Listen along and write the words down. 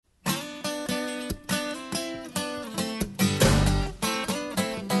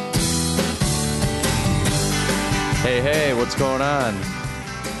Hey, what's going on?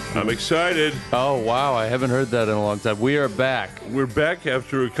 I'm excited. Oh, wow, I haven't heard that in a long time. We are back. We're back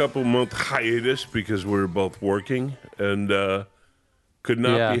after a couple-month hiatus because we're both working, and could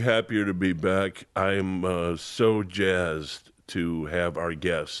not be happier to be back. I'm so jazzed to have our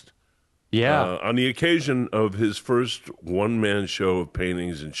guest. Yeah. On the occasion of his first one-man show of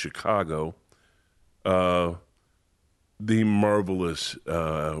paintings in Chicago, the marvelous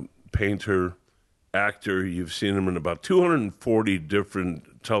painter, actor, you've seen him in about 240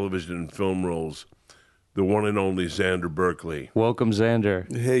 different television and film roles, the one and only Xander Berkeley. Welcome, Xander.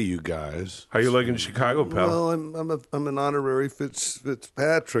 Hey, you guys. How you liking Chicago, pal? Well, I'm an honorary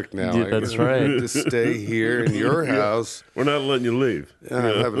Fitzpatrick now. Yeah, that's right. To stay here in your house. We're not letting you leave. I'm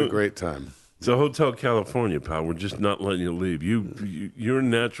having a great time. It's a Hotel California, pal. We're just not letting you leave. You're a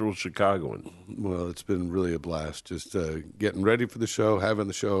natural Chicagoan. Well, it's been really a blast. Just getting ready for the show, having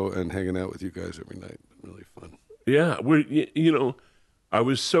the show, and hanging out with you guys every night. Really fun. Yeah, I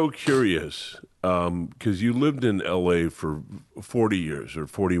was so curious because you lived in L.A. for 40 years or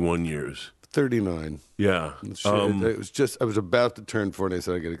 41 years. 39. Yeah. It was just, I was about to turn 40, and I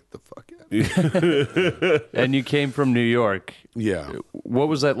said, I got to get the fuck out. And you came from New York. Yeah. What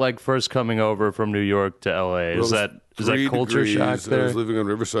was that like first coming over from New York to L.A.? Is that culture shock there? I was living on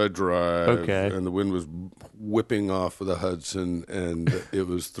Riverside Drive, Okay. And the wind was whipping off of the Hudson, and it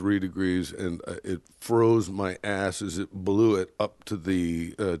was 3 degrees, and it froze my ass as it blew it up to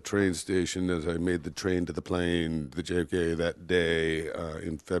the train station as I made the train to the plane, the JFK, that day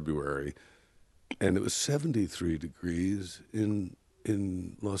in February. And it was 73 degrees in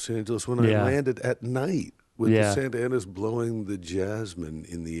Los Angeles when I landed at night with the Santa Anas blowing the jasmine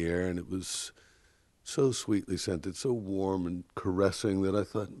in the air, and it was so sweetly scented, so warm and caressing that I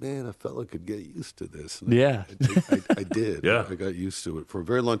thought, man, I felt I could get used to this. And I did. Yeah. I got used to it for a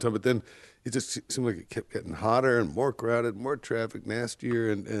very long time, but then it just seemed like it kept getting hotter and more crowded, more traffic, nastier,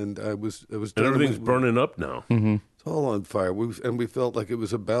 and I was And everything's burning up now. Mm-hmm. It's all on fire. We felt like it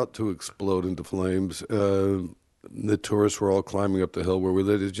was about to explode into flames. The tourists were all climbing up the hill where we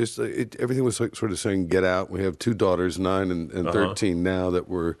lived. It just everything was like sort of saying, "Get out." We have 2 daughters, 9 and 13 now, that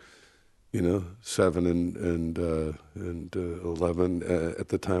were, 7 and 11. At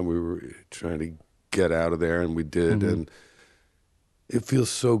the time, we were trying to get out of there, and we did. Mm-hmm. And it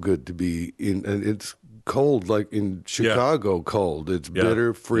feels so good to be in. And it's cold, like in Chicago. Cold. It's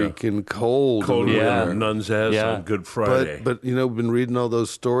bitter, freaking cold. Colder Yeah. than Nuns Ass on Good Friday. But been reading all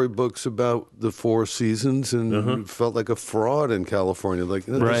those storybooks about the 4 seasons, and felt like a fraud in California. Like,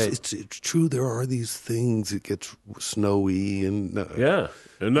 Right. it's true. There are these things. It gets snowy, and Yeah.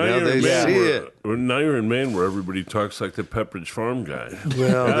 And now, Now you're in they Maine see now you're in Maine where everybody talks like the Pepperidge Farm guy.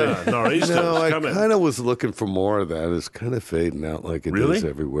 well, Nor'easter's I coming. kind of was looking for more of that. It's kind of fading out like it Really? is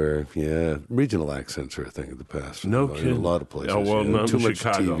everywhere. Yeah, regional accents are a thing of the past. No in kidding. a lot of places. Oh, well, not too in much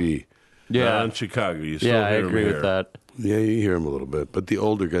Chicago. TV. Yeah. In Chicago, you still Yeah, I hear 'em agree here. with that. Yeah, you hear them a little bit, but the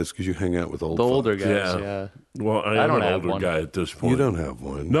older guys, because you hang out with old The folks. older guys, Yeah. yeah. Well, I I am don't an have older one. guy at this point. You don't have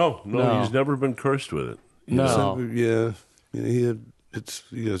one. No, No. he's never been cursed with it. No. Yeah, he had.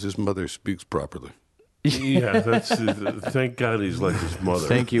 His mother speaks properly. Yeah, that's thank God he's like his mother.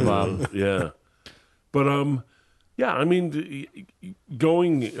 Thank you, Mom. Yeah, but yeah, I mean,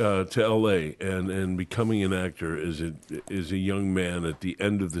 going to L.A. and becoming an actor as a young man at the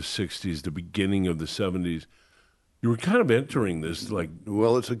end of the '60s, the beginning of the '70s, you were kind of entering this like.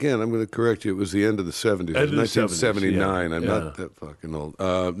 Well, I'm going to correct you. It was the end of the 70s. End It of was the 70s, 1979. yeah. I'm Yeah. not that fucking old.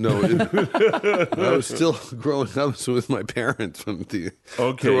 No, I was still growing up with my parents Okay,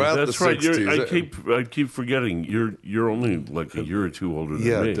 throughout that's the right. 60s. I keep forgetting you're only like a year or two older than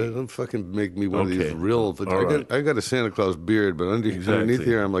Yeah, me. don't fucking make me one of Okay. these real. All right. I got a Santa Claus beard, but underneath Exactly.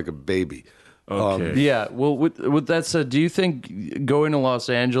 here, I'm like a baby. Okay. Yeah, well, with that said, do you think going to Los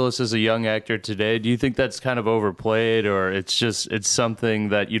Angeles as a young actor today, do you think that's kind of overplayed, or it's something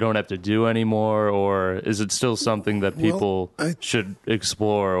that you don't have to do anymore, or is it still something that people should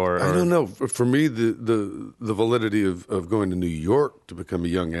explore? Or I don't know. For me, the validity of going to New York to become a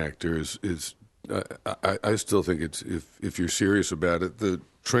young actor is I still think it's if you're serious about it, the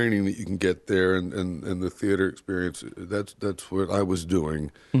training that you can get there and the theater experience, that's what I was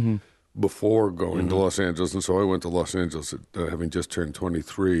doing. Mm-hmm. Before going to Los Angeles, and so I went to Los Angeles having just turned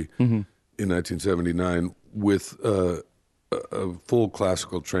 23 in 1979 with a full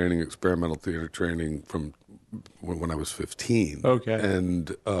classical training, experimental theater training from when I was 15. Okay.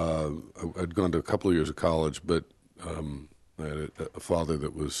 And I'd gone to a couple of years of college, but I had a father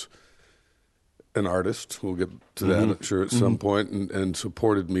that was an artist. We'll get to that, I'm sure, at some point, and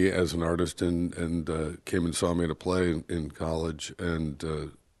supported me as an artist, and came and saw me at a play in college,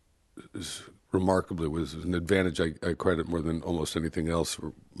 and remarkably was an advantage I credit more than almost anything else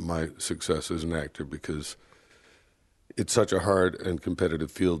for my success as an actor, because it's such a hard and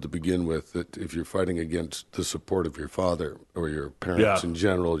competitive field to begin with that if you're fighting against the support of your father or your parents in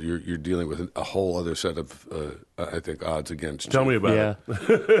general, you're dealing with a whole other set of, I think, odds against you. Tell me about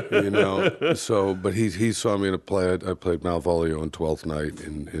it. So, but he saw me in a play. I played Malvolio in Twelfth Night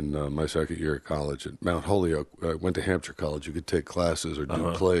in my second year at college at Mount Holyoke. I went to Hampshire College. You could take classes or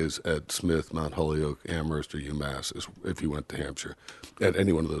do plays at Smith, Mount Holyoke, Amherst, or UMass if you went to Hampshire, at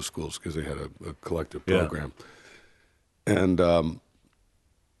any one of those schools, because they had a collective program. And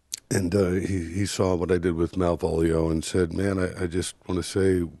he saw what I did with Malvolio and said, "Man, I just want to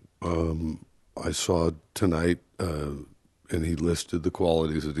say I saw tonight," and he listed the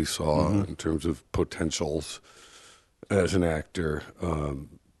qualities that he saw in terms of potentials as an actor,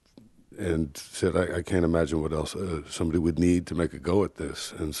 and said, I can't imagine what else somebody would need to make a go at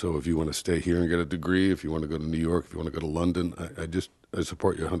this. And so if you want to stay here and get a degree, if you want to go to New York, if you want to go to London, I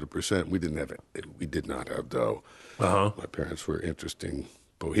support you 100%. We did not have dough. My parents were interesting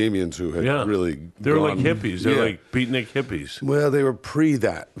bohemians who had really They were like hippies. They were like beatnik hippies. Well, they were pre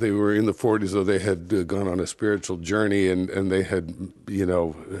that. They were in the 40s, though. They had gone on a spiritual journey, and they had,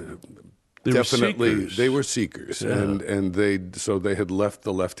 they were seekers, and they had left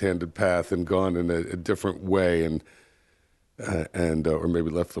the left-handed path and gone in a different way, and or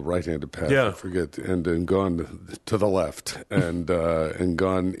maybe left the right-handed path. I forget, and gone to the left, and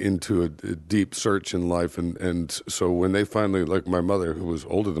gone into a deep search in life, and so when they finally, like my mother, who was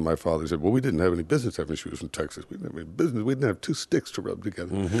older than my father, said, "Well, we didn't have any business having." She was from Texas. We didn't have any business. We didn't have two sticks to rub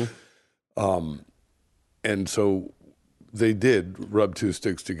together, and so they did rub two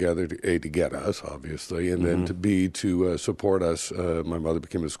sticks together to get us, obviously, and then to support us. My mother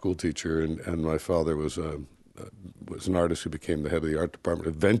became a school teacher, and my father was an artist who became the head of the art department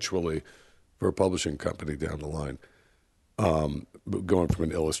eventually for a publishing company down the line, going from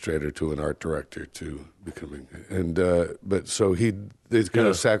an illustrator to an art director to becoming, but so they kind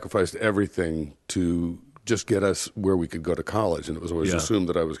of sacrificed everything to just get us where we could go to college, and it was always assumed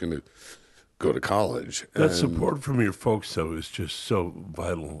that I was going to go to college. That support from your folks, though, is just so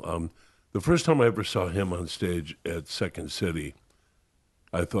vital. The first time I ever saw him on stage at Second City,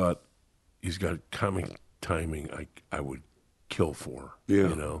 I thought, he's got comic timing I would kill for.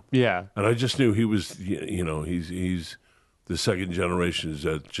 Yeah. And I just knew he was, he's the second generation is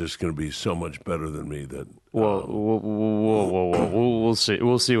just going to be so much better than me. That we'll see.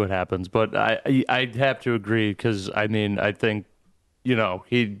 We'll see what happens. But I'd have to agree, because I think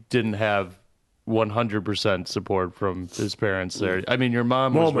he didn't have 100% support from his parents there. I mean, your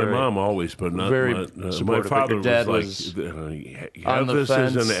mom was my mom always, but not very my father. Your dad was like, on the this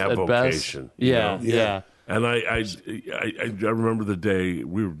fence is an avocation. Yeah. And I remember the day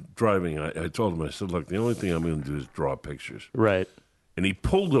we were driving. I told him, I said, "Look, the only thing I'm going to do is draw pictures." Right. And he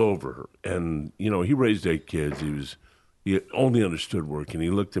pulled over, and he raised 8 kids. He only understood work, and he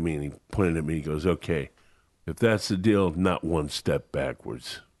looked at me and he pointed at me. He goes, "Okay, if that's the deal, not one step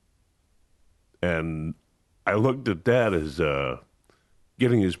backwards." And I looked at that as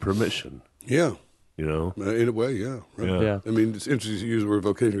getting his permission. Yeah. In a way, yeah. Right. Yeah. I mean, it's interesting you use the word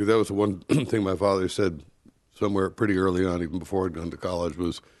vocation, because that was the one thing my father said somewhere pretty early on, even before I'd gone to college,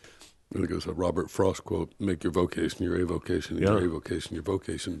 was, I think it was a Robert Frost quote, "Make your vocation your avocation, and your avocation your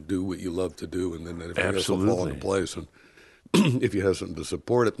vocation. Do what you love to do, and then everything else will fall into place. And if you have something to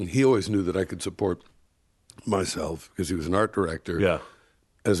support it." And he always knew that I could support myself, because he was an art director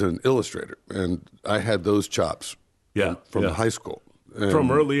as an illustrator. And I had those chops from high school.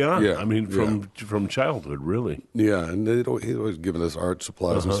 From early on. I mean, from childhood, really. Yeah, and he'd always given us art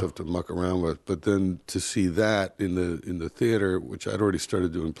supplies and stuff to muck around with. But then to see that in the theater, which I'd already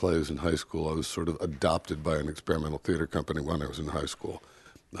started doing plays in high school, I was sort of adopted by an experimental theater company when I was in high school.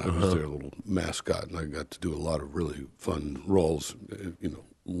 I was their little mascot, and I got to do a lot of really fun roles,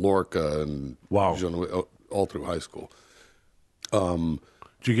 Lorca and Jean, all through high school.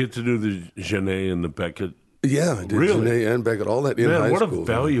 Did you get to do the Genet and the Beckett? Yeah, I did. Really? Genet and Beckett, all that in high school. What a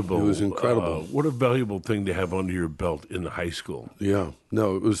valuable! It was incredible. What a valuable thing to have under your belt in high school. Yeah,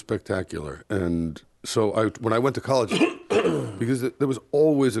 no, it was spectacular. And so when I went to college, because there was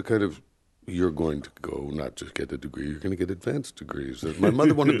always a kind of, you're going to go not just get a degree, you're going to get advanced degrees. My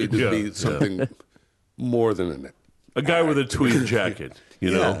mother wanted me to be something more than a guy with a tweed jacket.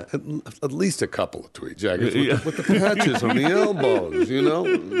 At least a couple of tweed jackets with the patches on the elbows,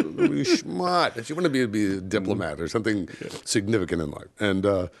 be smart. She wanted me to be a diplomat or something significant in life. And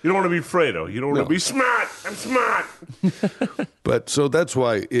you don't want to be Fredo. You don't want to be smart. I'm smart. But so that's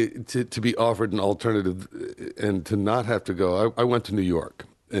why to be offered an alternative and to not have to go. I went to New York,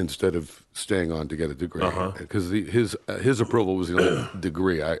 instead of staying on to get a degree, because his approval was the only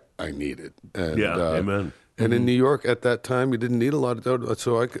degree I needed. And, amen. And in New York at that time, you didn't need a lot of,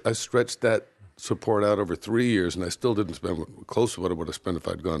 so I stretched that support out over 3 years, and I still didn't spend close to what I would have spent if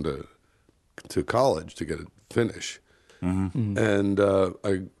I'd gone to college to get it finished. And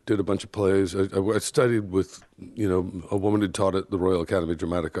I did a bunch of plays. I studied with, a woman who taught at the Royal Academy of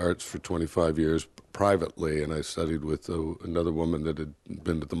Dramatic Arts for 25 years privately, and I studied with another woman that had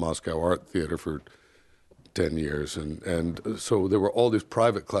been at the Moscow Art Theater for 10 years. And so there were all these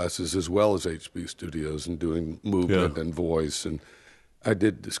private classes as well as HB studios and doing movement and voice. And I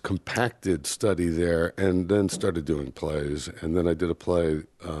did this compacted study there and then started doing plays. And then I did a play,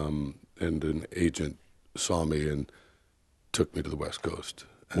 and an agent saw me and took me to the West Coast.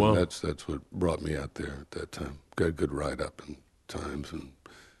 And that's what brought me out there at that time. Got a good ride up in times. And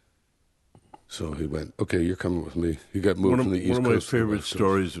so he went, okay, you're coming with me. He got moved from the East Coast. One of my favorite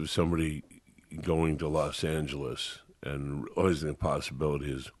stories of somebody going to Los Angeles and always the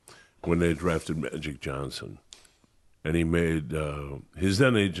possibility is when they drafted Magic Johnson. And he made, his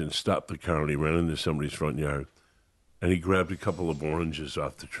then agent stopped the car and he ran into somebody's front yard and he grabbed a couple of oranges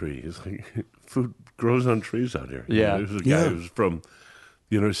off the tree. He's like, food grows on trees out here. Yeah. This was a guy who was from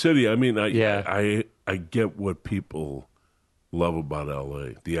the inner city. I mean, I get what people love about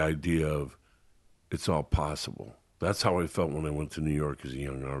L.A., the idea of it's all possible. That's how I felt when I went to New York as a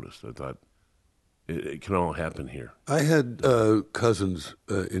young artist. I thought, it can all happen here. I had cousins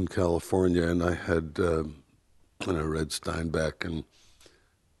in California, and I had, when I read Steinbeck, and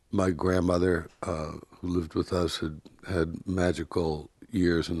my grandmother, who lived with us, had magical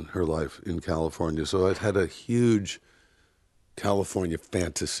years in her life in California. So I'd had a huge California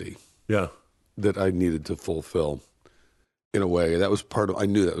fantasy that I needed to fulfill in a way. That was I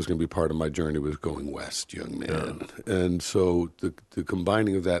knew that was going to be part of my journey, was going west, young man. Yeah. And so the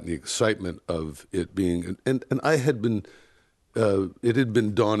combining of that and the excitement of it being, and I had been, it had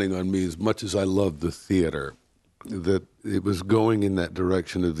been dawning on me, as much as I loved the theater, that it was going in that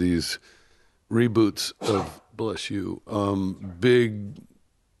direction of these reboots of, bless you, big,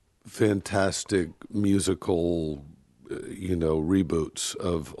 fantastic musical, reboots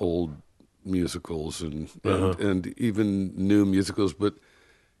of old musicals and even new musicals, but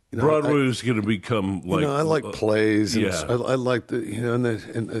Broadway is going to become like I like plays. And I like the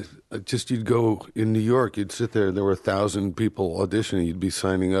and just you'd go in New York, you'd sit there, and there were 1,000 people auditioning. You'd be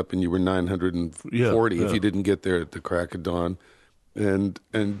signing up, and you were 940 if you didn't get there at the crack of dawn. And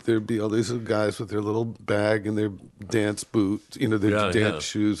there'd be all these guys with their little bag and their dance boots, their dance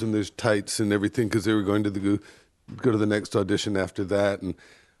shoes and their tights and everything, because they were going to go to the next audition after that. And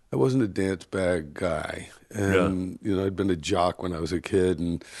I wasn't a dance bag guy, and I'd been a jock when I was a kid,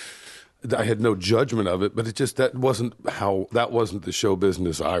 and I had no judgment of it. But it just that wasn't the show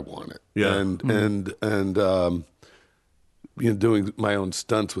business I wanted. Yeah, and doing my own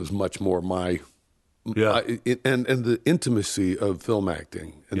stunts was much more my and the intimacy of film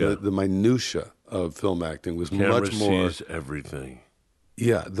acting and the minutia of film acting was much more. Sees everything.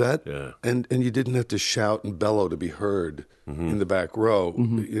 Yeah, and you didn't have to shout and bellow to be heard in the back row.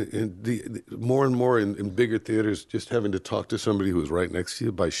 The more and more in bigger theaters, just having to talk to somebody who was right next to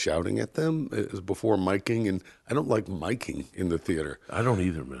you by shouting at them is before miking, and I don't like miking in the theater. I don't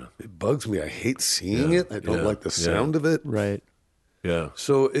either, man. It bugs me. I hate seeing it. I don't like the sound of it. Right. Yeah.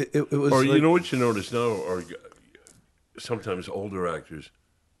 So it was. Or you know what you notice now, or sometimes older actors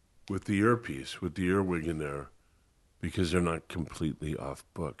with the earpiece, with the earwig in there, because they're not completely off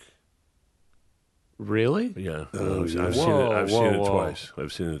book. Really? Yeah. I've seen it twice.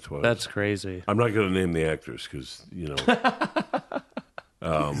 I've seen it twice. That's crazy. I'm not going to name the actors because, you have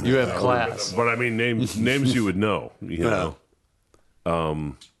class. But I mean, names you would know, know.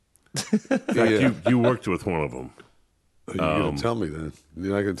 In fact, you worked with one of them. You're going to tell me then.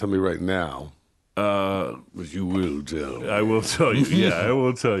 You're not going to tell me right now. But you will tell me. I will tell you. Yeah, I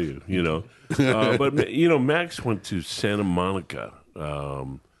will tell you, But, Max went to Santa Monica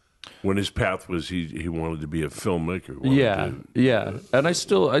when his path was he wanted to be a filmmaker. Yeah. And I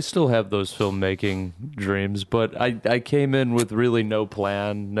still have those filmmaking dreams, but I came in with really no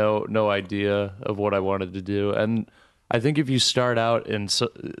plan, no idea of what I wanted to do. And I think if you start out in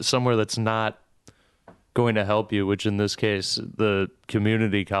somewhere that's not going to help you, which in this case, the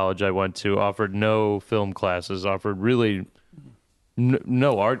community college I went to offered no film classes, offered really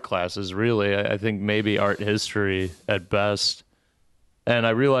no art classes, really. I think maybe art history at best. And I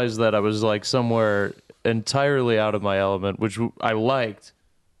realized that I was like somewhere entirely out of my element, which I liked,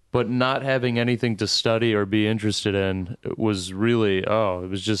 but not having anything to study or be interested in was really, it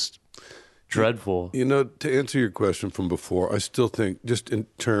was just dreadful. You know, to answer your question from before, I still think just in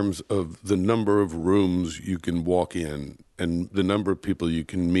terms of the number of rooms you can walk in and the number of people you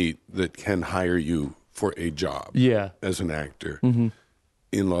can meet that can hire you for a job as an actor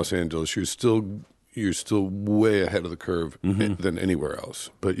in Los Angeles, you're still way ahead of the curve than anywhere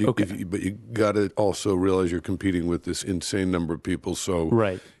else. But you got to also realize you're competing with this insane number of people.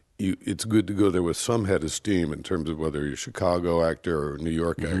 So it's good to go there with some head of steam in terms of whether you're a Chicago actor or a New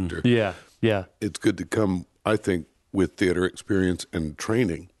York actor. Yeah. It's good to come, I think, with theater experience and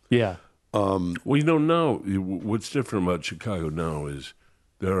training. Yeah. Well, you know, now what's different about Chicago now is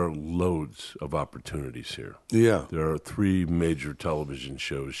there are loads of opportunities here. Yeah. There are 3 major television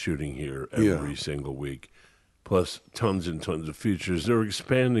shows shooting here every single week, plus tons and tons of features. They're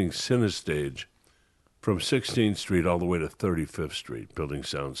expanding CineStage from 16th Street all the way to 35th Street, building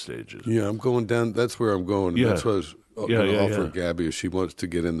sound stages. Yeah, I'm going down. That's where I'm going. Yeah. That's what I was going to offer Gabby if she wants to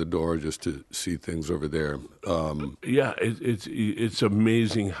get in the door just to see things over there. It's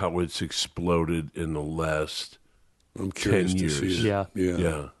amazing how it's exploded in the last I'm 10 curious to years. see it.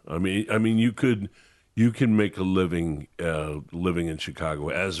 Yeah. I mean, you can make a living in Chicago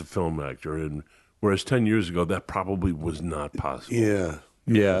as a film actor, and whereas 10 years ago that probably was not possible.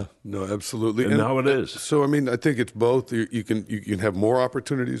 Yeah. No, absolutely. And now it is. So, I mean, I think it's both. You can have more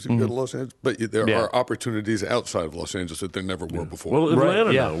opportunities if you go to Los Angeles, but there are opportunities outside of Los Angeles that there never were before. Well,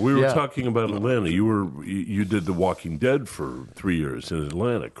 Atlanta now. We were talking about Atlanta. You did The Walking Dead for 3 years in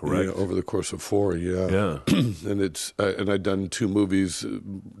Atlanta, correct? Yeah, over the course of 4, yeah. And it's and I'd done 2 movies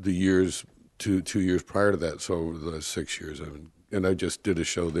two years prior to that, so over the last 6 years and I just did a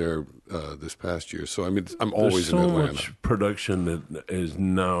show there this past year. So, I mean, I'm always in Atlanta. There's so much production that is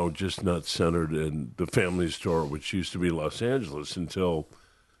now just not centered in the Family Store, which used to be Los Angeles until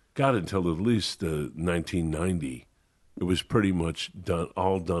at least 1990. It was pretty much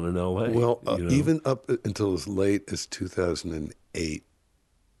all done in L.A. Well, even up until as late as 2008,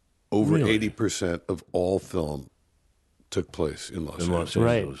 over 80% of all film took place in Los Angeles.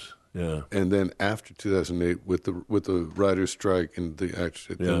 Right. Yeah, and then after 2008, with the writers' strike and the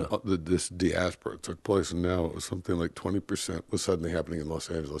actors, this diaspora took place, and now it was something like 20% was suddenly happening in Los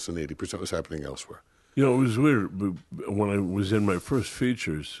Angeles, and 80% was happening elsewhere. You know, it was weird when I was in my first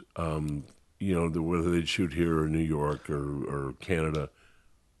features. Whether they'd shoot here or New York or Canada,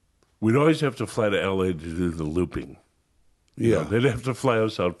 we'd always have to fly to LA to do the looping. Yeah, they'd have to fly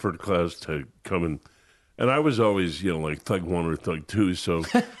us out first class to come in. And I was always, like Thug 1 or Thug 2, so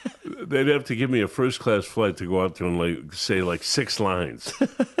they'd have to give me a first-class flight to go out there and, say 6 lines.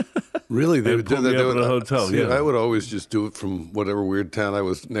 Really? They would do that in a hotel, see, I would always just do it from whatever weird town I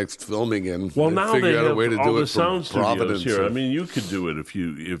was next filming in. Well, now figure they out have a way to all do the it sound from Providence. studios here. I mean, you could do it if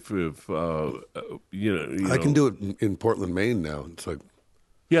I can do it in Portland, Maine now. It's like...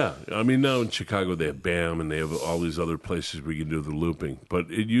 Yeah, I mean, now in Chicago they have BAM and they have all these other places where you can do the looping.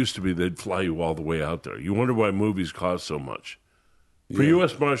 But it used to be they'd fly you all the way out there. You wonder why movies cost so much. For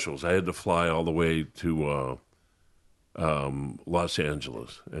U.S. Marshals, I had to fly all the way to Los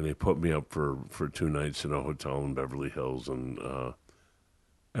Angeles, and they put me up for 2 nights in a hotel in Beverly Hills, and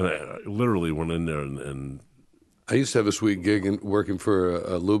I literally went in there and I used to have a sweet gig working for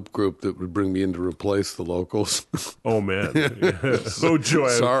a loop group that would bring me in to replace the locals. Oh, man. Oh, joy.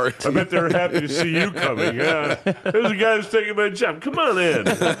 Sorry. I bet they're happy to see you coming. Yeah. There's a guy who's taking my job. Come on in.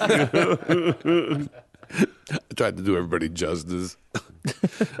 I tried to do everybody justice.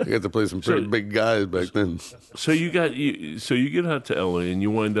 I got to play some pretty big guys back then. So you get out to L.A. and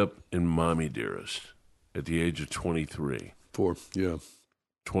you wind up in Mommy Dearest at the age of 23. 24.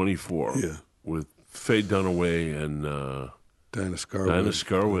 Yeah. With Faye Dunaway and Dinah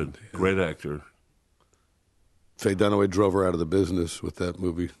Scarwood. Yeah. Great actor. Faye Dunaway drove her out of the business with that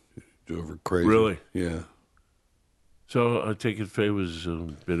movie. Drove her crazy. Really? Yeah. So I take it Faye was a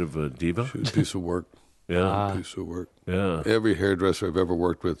bit of a diva? She was a piece of work. Yeah. Piece of work. Yeah. Every hairdresser I've ever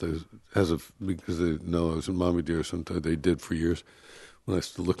worked with because they know I was in Mommy Dear sometimes. They did for years when I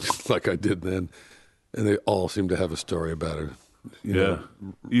still looked like I did then. And they all seem to have a story about her. You know.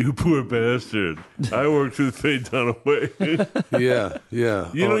 You poor bastard. I worked with Faye Dunaway.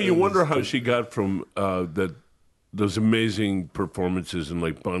 Yeah. You wonder how she got from those amazing performances in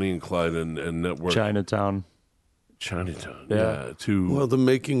like Bonnie and Clyde and Network. Chinatown. Yeah. Well, the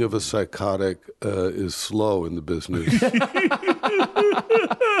making of a psychotic is slow in the business.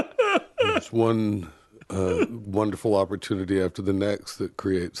 It's one wonderful opportunity after the next that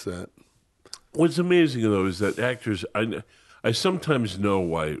creates that. What's amazing, though, is that actors, I sometimes know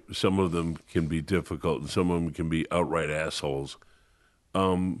why some of them can be difficult and some of them can be outright assholes.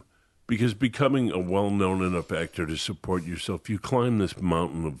 Because becoming a well-known enough actor to support yourself, you climb this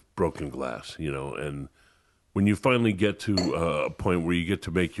mountain of broken glass, and when you finally get to a point where you get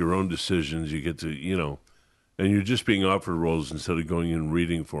to make your own decisions, you get to, and you're just being offered roles instead of going and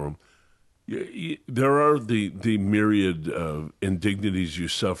reading for them. There are the myriad of indignities you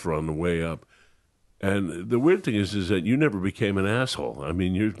suffer on the way up. And the weird thing is that you never became an asshole. I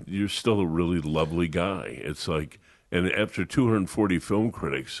mean, you're still a really lovely guy. It's like, and after 240 film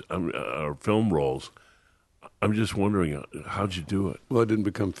critics or film roles, I'm just wondering, how'd you do it? Well, I didn't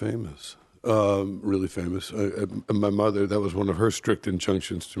become famous, really famous. My mother, that was one of her strict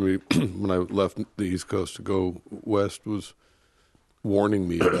injunctions to me when I left the East Coast to go West, was warning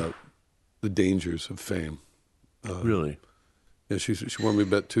me about the dangers of fame. Really? Yeah, she wanted me to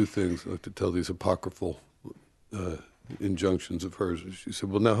bet two things, like to tell these apocryphal injunctions of hers. She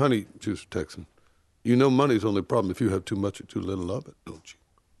said, well, now, honey, she was Texan, you know money's the only problem if you have too much or too little of it, don't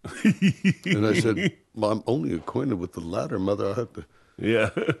you? And I said, well, I'm only acquainted with the latter, Mother.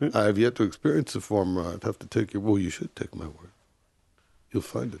 I have yet to experience the former. I'd have to take your, well, you should take my word. You'll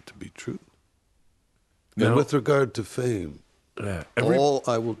find it to be true. Now, and with regard to fame, all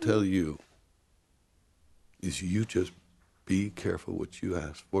I will tell you is you just be careful what you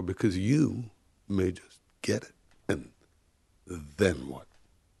ask for, because you may just get it. And then what?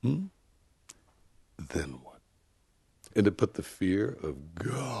 Then what? And it put the fear of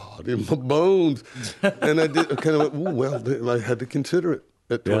God in my bones. And I did kind of went, well, I had to consider it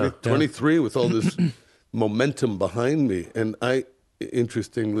at 23 with all this momentum behind me. And I,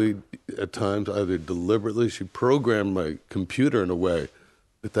 interestingly, at times, either deliberately, she programmed my computer in a way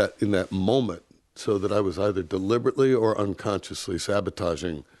that in that moment, so that I was either deliberately or unconsciously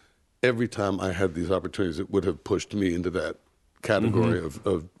sabotaging every time I had these opportunities that would have pushed me into that category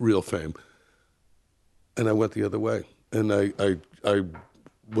of real fame. And I went the other way. And I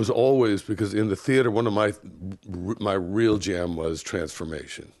was always, because in the theater, one of my real jam was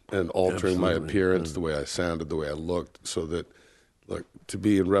transformation and altering my appearance, the way I sounded, the way I looked, so that, like, to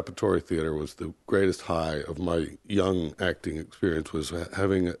be in repertory theater was the greatest high of my young acting experience, was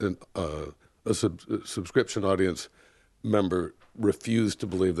having a subscription audience member refuse to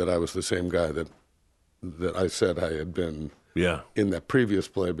believe that I was the same guy that I said I had been in that previous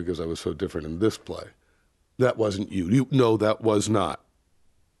play, because I was so different in this play. That wasn't you. No, that was not.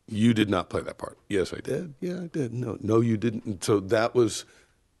 You did not play that part. Yes, I did. Yeah, I did. No, you didn't. And so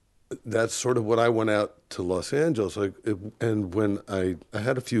that's sort of what I went out to Los Angeles. And when I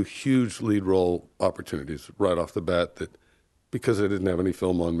had a few huge lead role opportunities right off the bat, that because I didn't have any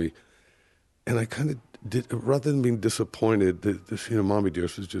film on me, and I kind of did, rather than being disappointed, this, Mommy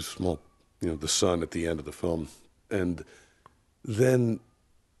Dearest was just small, the son at the end of the film. And then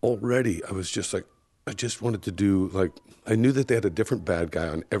already I was just like, I just wanted to do, like, I knew that they had a different bad guy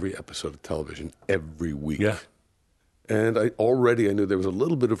on every episode of television every week. Yeah. And I knew there was a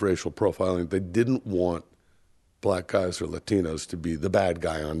little bit of racial profiling. They didn't want black guys or Latinos to be the bad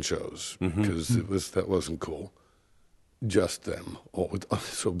guy on shows, because that wasn't cool. Just them.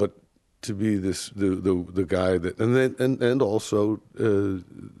 So, but to be the guy that, and also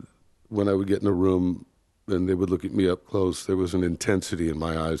when I would get in a room and they would look at me up close, there was an intensity in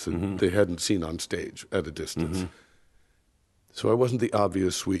my eyes that they hadn't seen on stage at a distance. So I wasn't the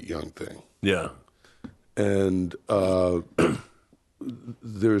obvious sweet young thing. Yeah. And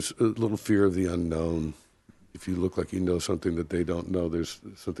there's a little fear of the unknown. If you look like you know something that they don't know, there's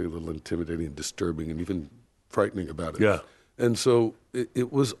something a little intimidating and disturbing and even frightening about it. Yeah. And so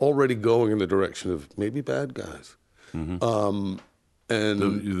it was already going in the direction of maybe bad guys. And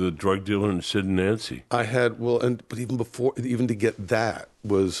the drug dealer and Sid and Nancy. I had, but even to get that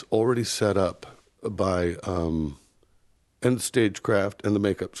was already set up by, and the stagecraft and the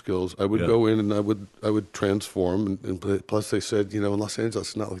makeup skills. I would go in and I would transform. And plus they said, in Los Angeles,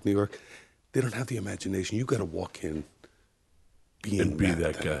 it's not like New York. They don't have the imagination. You got to walk in being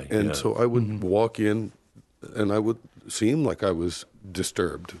that guy. And so I would walk in and I would seem like I was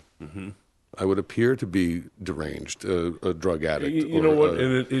disturbed. I would appear to be deranged, a drug addict. You know what?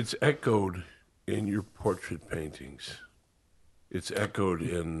 And it's echoed in your portrait paintings. It's echoed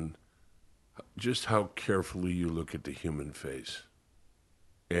in just how carefully you look at the human face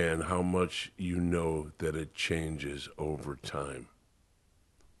and how much you know that it changes over time.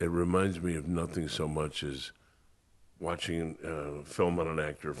 It reminds me of nothing so much as watching film on an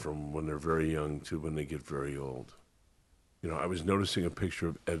actor from when they're very young to when they get very old. I was noticing a picture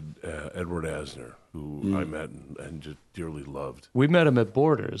of Edward Asner, who I met and just dearly loved. We met him at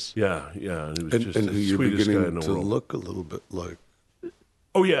Borders. Yeah, and he was just the sweetest guy in the world. To look a little bit like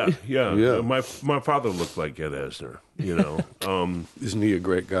Oh yeah, yeah. Yeah. My father looked like Ed Asner. Isn't he a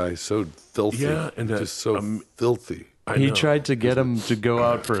great guy? So filthy. Yeah, and just so filthy. I He know. tried to get him to go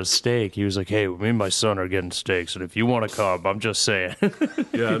out for a steak. He was like, "Hey, me and my son are getting steaks, and if you want to come, I'm just saying."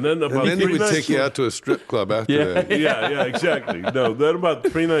 Yeah, and then And then he would take you out to a strip club after that. Yeah, exactly. No, then about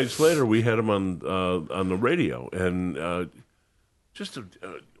 3 nights later, we had him on the radio, and just a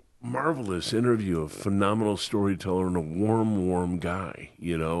marvelous interview, a phenomenal storyteller, and a warm guy,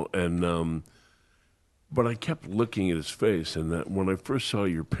 And but I kept looking at his face, and that when I first saw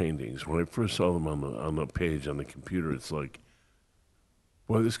your paintings, when I first saw them on the page on the computer, it's like,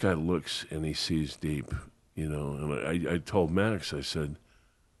 boy, this guy looks and he sees deep, And I told Max, I said,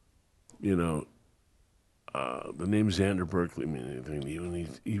 the name Xander Berkeley mean anything to you? And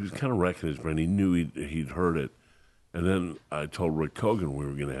he was kind of racking his brain. He knew he'd heard it. And then I told Rick Cogan we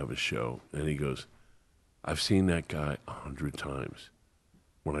were going to have a show, and he goes, I've seen that guy 100 times.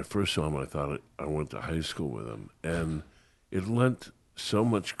 When I first saw him, I thought I went to high school with him. And it lent so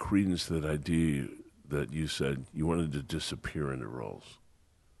much credence to that idea that you said you wanted to disappear into roles.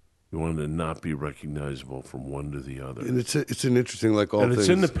 You wanted to not be recognizable from one to the other. And it's an interesting, like all and things. it's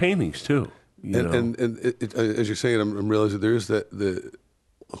in the paintings, too. And as you're saying, I'm realizing there is the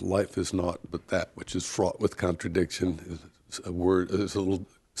life is not but that which is fraught with contradiction. Is a word, is a little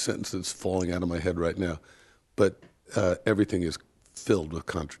sentence that's falling out of my head right now. But everything is filled with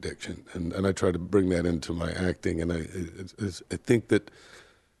contradiction, and I try to bring that into my acting. And I think that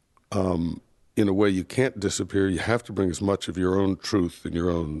in a way you can't disappear. You have to bring as much of your own truth and your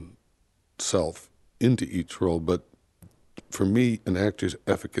own self into each role. But for me, an actor's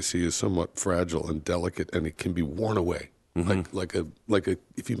efficacy is somewhat fragile and delicate, and it can be worn away. Mm-hmm. Like a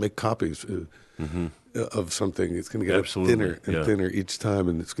if you make copies of something, it's going to get thinner and thinner each time,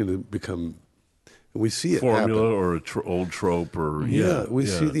 and it's going to become. We see it formula happen. Or an old trope, or we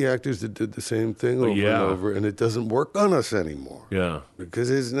see the actors that did the same thing over and over, and it doesn't work on us anymore. Yeah, because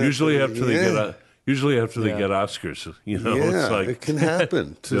it's not, usually after they get Oscars, it's like it can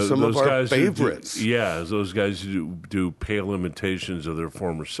happen to some of our favorites. Those guys who do pale imitations of their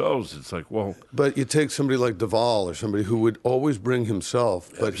former selves. It's like, well, but you take somebody like Duvall or somebody who would always bring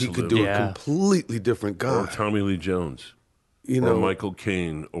himself, but he could do a completely different guy, or Tommy Lee Jones, or Michael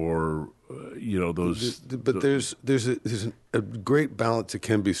Caine, or. But there's a great balance that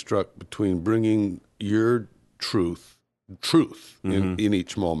can be struck between bringing your truth in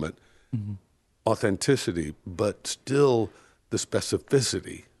each moment, authenticity, but still the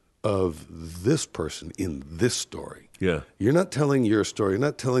specificity of this person in this story. Yeah, you're not telling your story. You're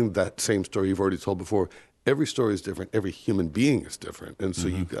not telling that same story you've already told before. Every story is different. Every human being is different, and so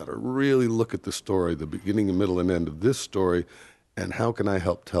you've got to really look at the story, the beginning, and middle, and end of this story, and how can I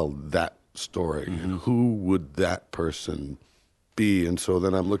help tell that story, and who would that person be? And so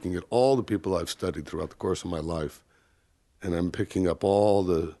then I'm looking at all the people I've studied throughout the course of my life, and I'm picking up all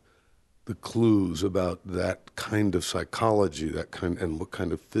the clues about that kind of psychology, and what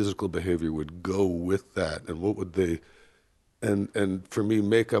kind of physical behavior would go with that, and what would they. And for me,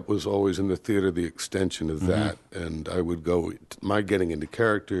 makeup was always in the theater the extension of that, and I would go. My getting into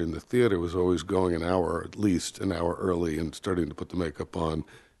character in the theater was always going at least an hour early, and starting to put the makeup on.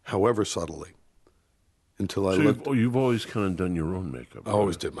 However subtly, until I looked. You've always kind of done your own makeup. I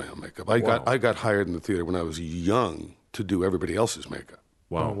always did my own makeup. I got hired in the theater when I was young to do everybody else's makeup.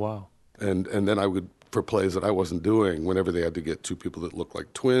 Wow. Oh, wow. And then I would, for plays that I wasn't doing, whenever they had to get two people that looked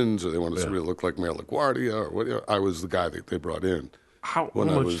like twins, or they wanted somebody to look like Mayor LaGuardia, or whatever, I was the guy that they brought in. How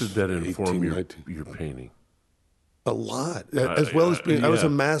much did that inform your painting? A lot, as well as being. I was a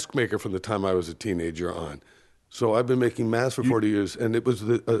mask maker from the time I was a teenager on. So I've been making masks for 40 years, and it was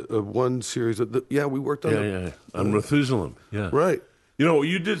one series of we worked on on Methuselah. Yeah, right.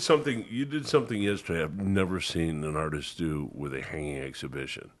 You did something yesterday I've never seen an artist do with a hanging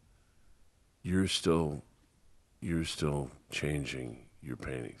exhibition. You're still changing your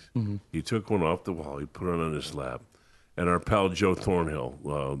paintings. He took one off the wall, he put it on his lap, and our pal Joe Thornhill,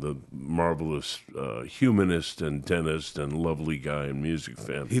 the marvelous humanist and dentist and lovely guy and music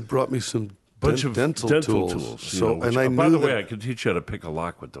fan, he brought me some bunch of dental tools. So, by the way, I could teach you how to pick a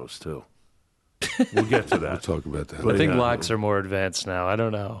lock with those too. We'll get to that. We'll talk about that. I think locks are more advanced now. I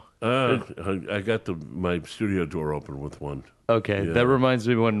don't know. I got my studio door open with one. Okay, that reminds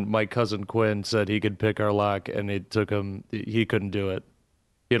me when my cousin Quinn said he could pick our lock, and it took him. He couldn't do it.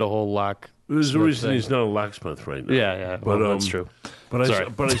 He had a whole lock. There's a reason he's not a locksmith right now. Yeah. But that's true. But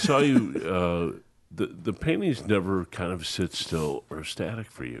I saw you. The paintings never kind of sit still or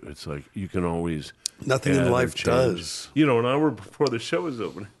static for you. It's like you can always nothing in life does. An hour before the show is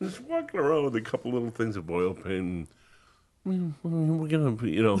open, just walking around with a couple little things of oil paint. we're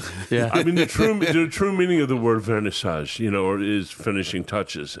gonna, Yeah. I mean, the true meaning of the word vernissage, or is finishing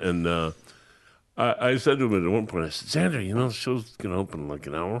touches. And I said to him at one point, I said, Xander, the show's gonna open in like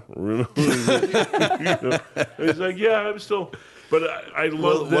an hour. He's like, yeah, I'm still. But I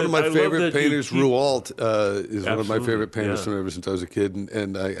love that. One of my favorite painters, Rualt, is one of my Absolutely, favorite painters yeah. ever since I was a kid,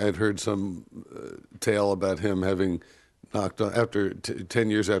 and I'd heard some tale about him having knocked on after 10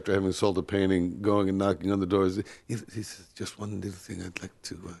 years after having sold a painting, going and knocking on the doors. He says, "Just one little thing I'd like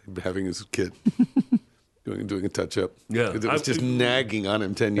to having as a kid." Doing a touch up. Yeah. It was just nagging on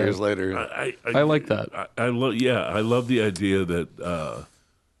him 10 years later. I like that. I love the idea that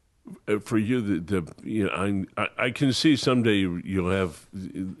for you, I can see someday you'll have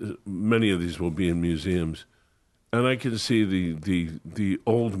many of these will be in museums, and I can see the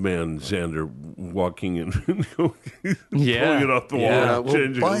old man Xander walking in, pulling it off the wall, and Well,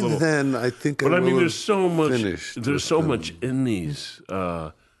 changing by a little. then, I think But I I mean, will there's so have much. finished There's with so them. much in these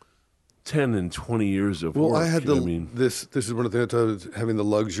 10 and 20 years of Well, work. I had this is one of the things I was having the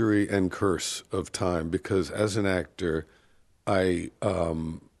luxury and curse of time, because as an actor, I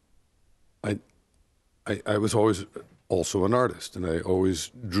was always also an artist, and I always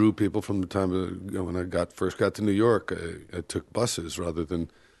drew people from the time when I first got to New York. I took buses rather than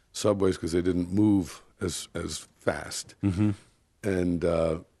subways because they didn't move as fast, and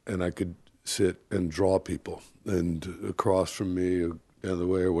I could sit and draw people, and across from me, the other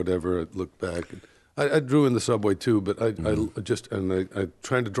way or whatever, I'd look back. And I drew in the subway too, but I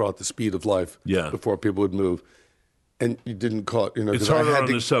tried to draw at the speed of life before people would move, and you didn't call it. It's 'cause I harder had on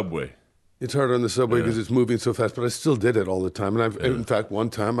to- the subway. It's harder on the subway because it's moving so fast, but I still did it all the time. And in fact, one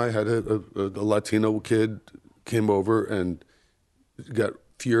time I had a Latino kid came over and got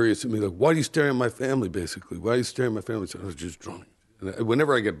furious at me, like, "Why are you staring at my family, basically? Why are you staring at my family?" I said, "I was just drawing." And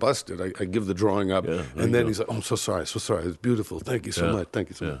whenever I get busted, I give the drawing up. Yeah, and then he's like, "Oh, I'm so sorry. It's beautiful. Thank you so much. Thank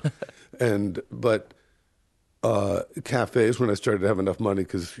you so much." But cafes, when I started to have enough money,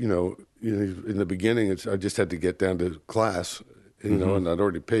 because, in the beginning, I just had to get down to class, and I'd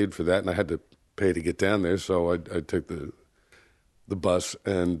already paid for that, and I had to pay to get down there, so I'd take the bus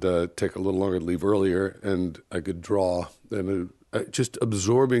and take a little longer to leave earlier, and I could draw, and just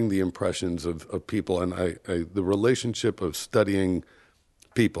absorbing the impressions of people, and the relationship of studying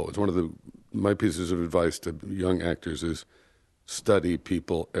people. It's one of my pieces of advice to young actors is study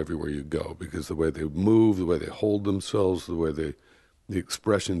people everywhere you go, because the way they move, the way they hold themselves, the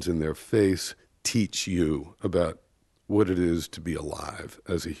expressions in their face teach you about what it is to be alive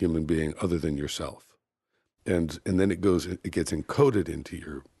as a human being other than yourself. And then it gets encoded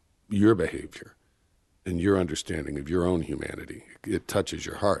into your behavior and your understanding of your own humanity. It touches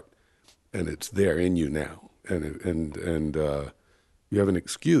your heart, and it's there in you now. And you have an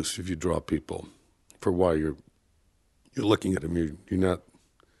excuse if you draw people for why you're looking at them. You're not,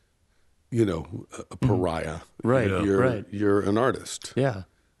 a pariah. Right. You're an artist. Yeah.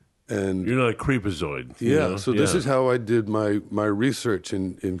 And you're not a creepazoid. Yeah. So this is how I did my research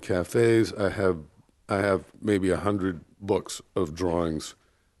in cafes. I have maybe 100 books of drawings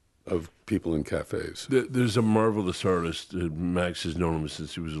of people in cafes. There's a marvelous artist, Max has known him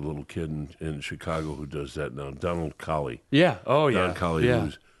since he was a little kid in Chicago, who does that now, Donald Colley. Yeah. Oh, yeah. Donald Colley,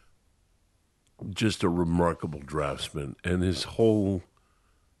 who's just a remarkable draftsman, and his whole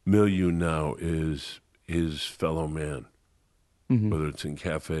milieu now is his fellow man, whether it's in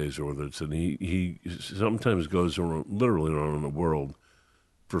cafes or whether it's he sometimes goes literally around the world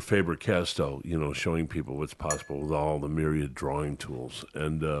for Faber-Castell, showing people what's possible with all the myriad drawing tools.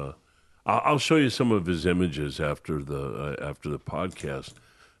 And I'll show you some of his images after the podcast.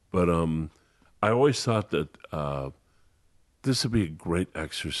 But I always thought that this would be a great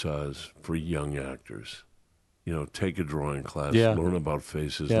exercise for young actors. Take a drawing class, learn about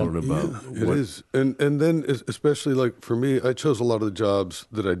faces, learn about it is. And then especially like for me, I chose a lot of the jobs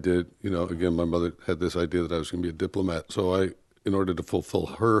that I did. Again, my mother had this idea that I was going to be a diplomat, so in order to fulfill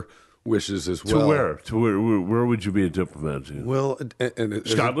her wishes as well. To where would you be a diplomat to? Well, and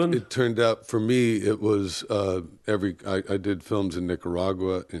Scotland? It turned out for me, it was I did films in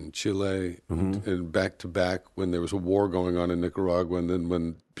Nicaragua, in Chile, and back to back when there was a war going on in Nicaragua, and then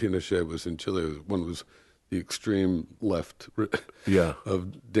when Pinochet was in Chile, one was the extreme left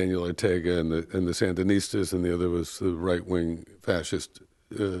of Daniel Ortega and the Sandinistas, and the other was the right wing fascist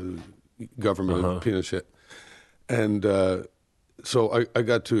government of Pinochet, and. So I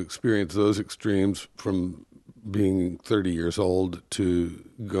got to experience those extremes from being 30 years old to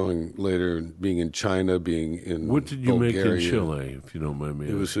going later and being in China, being in What did you make in Bulgaria. Chile, if you don't mind me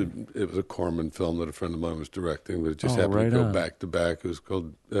asking? It was a Corman film that a friend of mine was directing, but it just Oh, happened right to go on. back to back. It was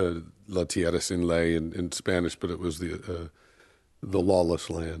called La Tierra Sin Ley in Spanish, but it was the Lawless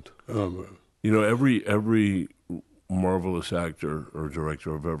Land. You know, every marvelous actor or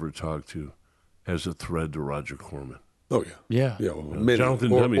director I've ever talked to has a thread to Roger Corman. Oh yeah, Yeah. yeah. Well, many, Jonathan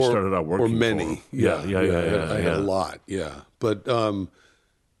Demme started out working or many. for him. Yeah, I had yeah. a lot. Yeah, but whether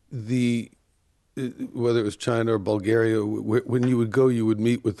it was China or Bulgaria, when you would go, you would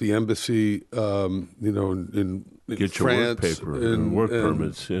meet with the embassy. In Get your France, work paper and work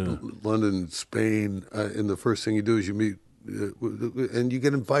permits. Yeah, London, Spain, and the first thing you do is you meet. And you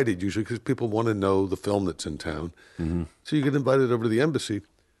get invited usually because people want to know the film that's in town. Mm-hmm. So you get invited over to the embassy,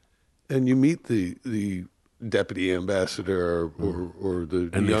 and you meet the deputy ambassador or the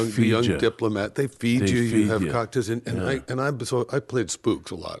young diplomat. They feed you. You have cocktails, I played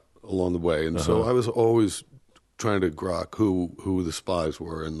spooks a lot along the way, and so I was always trying to grok who the spies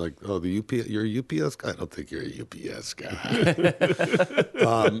were, and like, oh, you're a UPS guy. I don't think you're a UPS guy.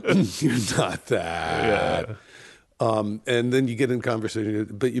 You're not that. Yeah. And then you get in conversation,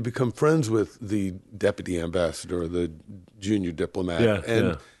 but you become friends with the deputy ambassador or the junior diplomat.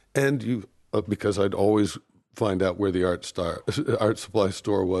 And you, because I'd always find out where the art supply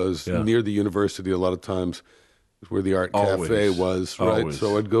store was near the university. A lot of times, where the art cafe was, right? Always.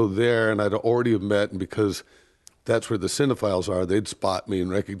 So I'd go there, and I'd already have met, and because that's where the cinephiles are, they'd spot me and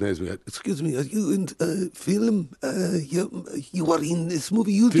recognize me. Excuse me, are you in film? You are in this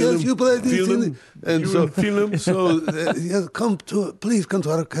movie. You play this. And so please come to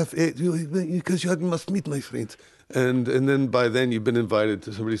our cafe because you must meet my friends. And then by then you've been invited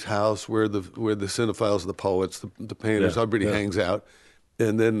to somebody's house where the cinephiles, the poets, the painters, everybody hangs out.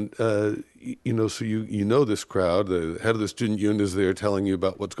 And then so you know this crowd. The head of the student union is there telling you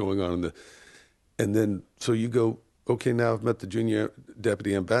about what's going on and then, so you go, okay, now I've met the junior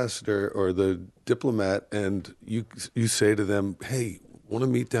deputy ambassador or the diplomat, and you say to them, hey, want to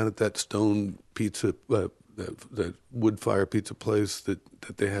meet down at that stone pizza, that wood fire pizza place that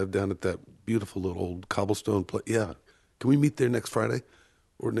they have down at that beautiful little old cobblestone place? Yeah. Can we meet there next Friday?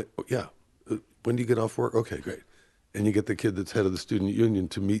 Yeah. When do you get off work? Okay, great. And you get the kid that's head of the student union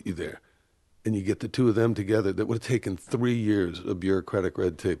to meet you there. And you get the two of them together. That would have taken 3 years of bureaucratic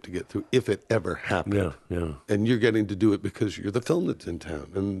red tape to get through, if it ever happened. Yeah. And you're getting to do it because you're the film that's in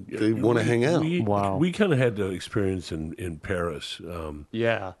town, and they want to hang out. We kind of had the experience in Paris.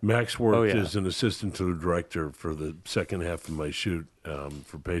 Max worked as an assistant to the director for the second half of my shoot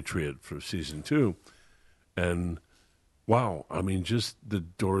for Patriot for season 2. And wow, I mean, just the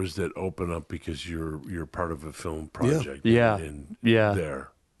doors that open up because you're part of a film project.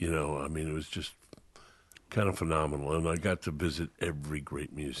 There. You know, I mean, it was just kind of phenomenal. And I got to visit every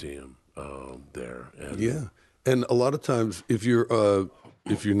great museum there. And, and a lot of times, if you're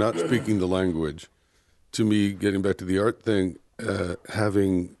not speaking the language, to me, getting back to the art thing,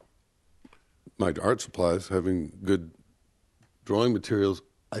 having my art supplies, having good drawing materials,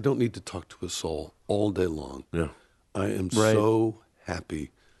 I don't need to talk to a soul all day long. Yeah. I am so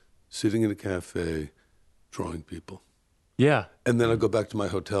happy sitting in a cafe drawing people. Yeah. And then I'll go back to my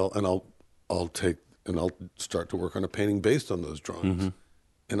hotel and I'll start to work on a painting based on those drawings. Mm-hmm.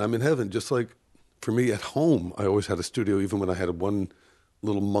 And I'm in heaven. Just like for me at home, I always had a studio, even when I had one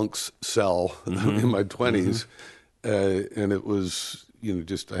little monk's cell in my 20s. Mm-hmm. And it was,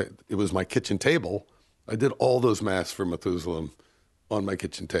 it was my kitchen table. I did all those masks for Methuselah on my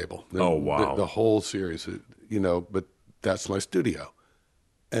kitchen table. Oh, wow. The whole series, but that's my studio.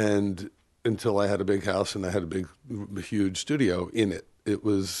 And until I had a big house and I had a huge studio in it. It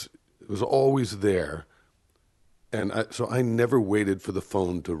was always there. And so I never waited for the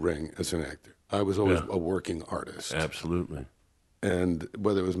phone to ring as an actor. I was always a working artist. Absolutely. And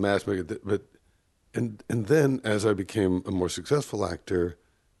whether it was mass making, and then as I became a more successful actor,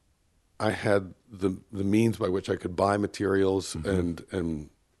 I had the means by which I could buy materials and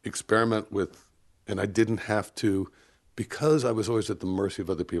experiment with, and I didn't have to, because I was always at the mercy of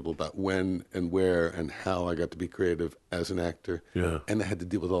other people about when and where and how I got to be creative as an actor. Yeah. And I had to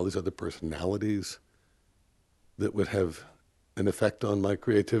deal with all these other personalities that would have an effect on my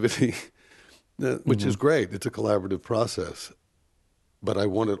creativity, which is great. It's a collaborative process. But I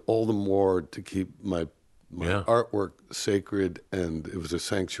wanted all the more to keep my artwork sacred, and it was a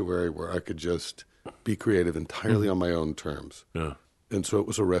sanctuary where I could just be creative entirely on my own terms. Yeah. And so it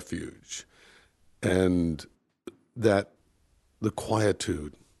was a refuge. And that the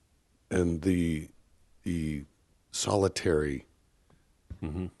quietude and the solitary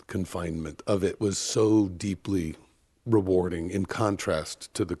confinement of it was so deeply rewarding in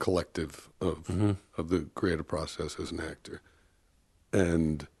contrast to the collective of the creative process as an actor.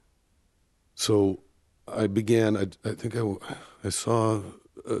 And so I began, I think I saw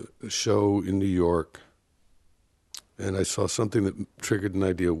a show in New York, and I saw something that triggered an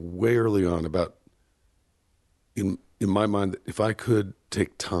idea way early on about, in my mind, that if I could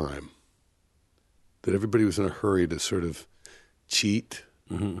take time, that everybody was in a hurry to sort of cheat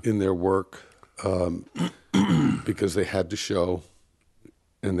in their work because they had to show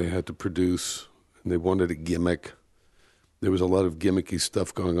and they had to produce and they wanted a gimmick. There was a lot of gimmicky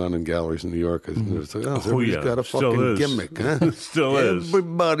stuff going on in galleries in New York. It's like, everybody's got a fucking gimmick, huh? Still is.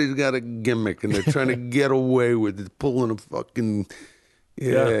 Everybody's got a gimmick, and they're trying to get away with it, pulling a fucking...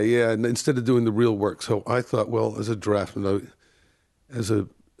 Yeah. And instead of doing the real work. So I thought, well, as a draftsman, as a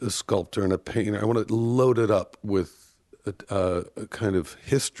sculptor and a painter, I want to load it up with a kind of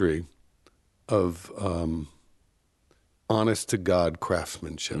history of honest-to-God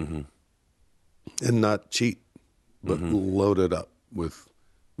craftsmanship and not cheat, but load it up with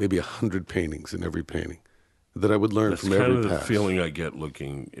maybe 100 paintings in every painting that I would learn from every pass. That's kind of the feeling I get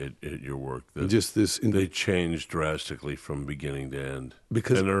looking at your work. That just this, they change drastically from beginning to end, and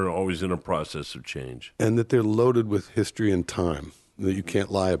they're always in a process of change, and that they're loaded with history and time that you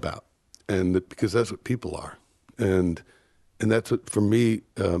can't lie about, and because that's what people are, and that's what, for me,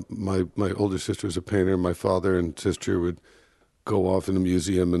 my older sister was a painter. My father and sister would go off in the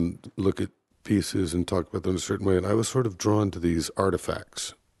museum and look at pieces and talk about them in a certain way, and I was sort of drawn to these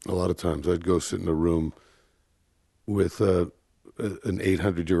artifacts. A lot of times I'd go sit in a room with an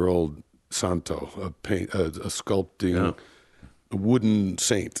 800-year-old Santo, a sculpting a wooden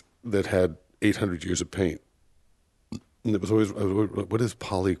saint that had 800 years of paint. And it was always, what does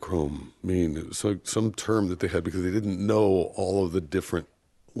polychrome mean? It was like some term that they had because they didn't know all of the different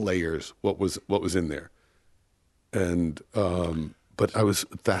layers, what was in there. And but I was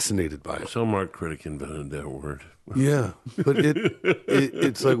fascinated by it. Some art critic invented that word. Yeah, but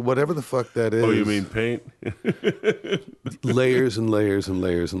it's like whatever the fuck that is. Oh, you mean paint? Layers and layers and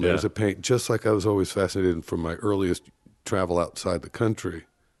layers and layers of paint. Just like I was always fascinated from my earliest travel outside the country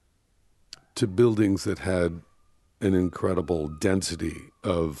to buildings that had an incredible density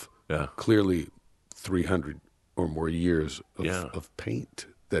of clearly 300 or more years of paint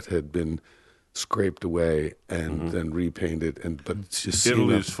that had been scraped away and then repainted, but it's just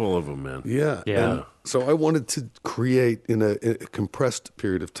Italy's full of them, man. Yeah. And so I wanted to create in a compressed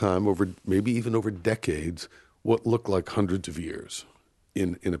period of time, maybe even over decades, what looked like hundreds of years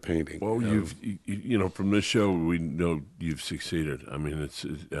in a painting. Well, you've from this show we know you've succeeded. I mean, it's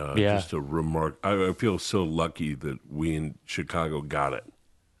just a remark. I feel so lucky that we in Chicago got it.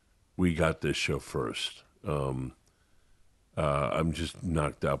 We got this show first. I'm just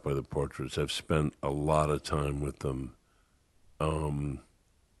knocked out by the portraits. I've spent a lot of time with them.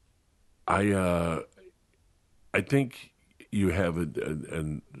 I think you have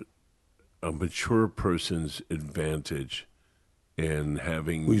a mature person's advantage in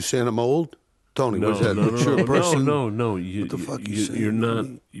having. Were you saying I'm old, Tony? No, was that no, mature no, person? No. What the fuck you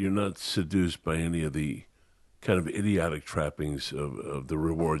saying? You're not seduced by any of the kind of idiotic trappings of the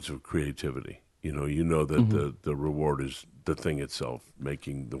rewards of creativity. You know that the reward is the thing itself,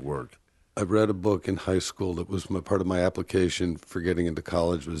 making the work. I read a book in high school that was part of my application for getting into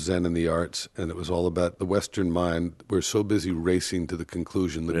college was Zen and the Arts, and it was all about the Western mind. We're so busy racing to the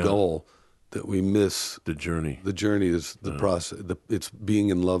conclusion, the goal, that we miss the journey. The journey is the process. It's being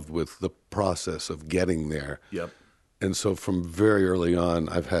in love with the process of getting there. Yep. And so from very early on,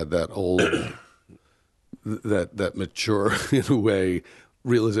 I've had that old, that mature, in a way,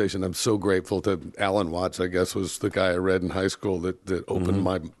 realization. I'm so grateful to Alan Watts, I guess, was the guy I read in high school that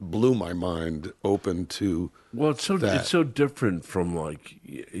blew my mind open to. Well, it's so different from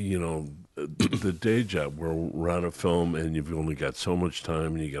the day job where we're on a film and you've only got so much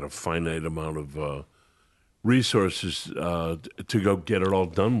time and you got a finite amount of resources to go get it all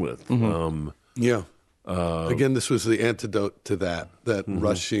done with. Again, this was the antidote to that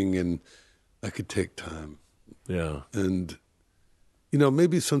rushing, and I could take time. Yeah. And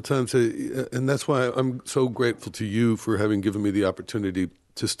maybe sometimes, and that's why I'm so grateful to you for having given me the opportunity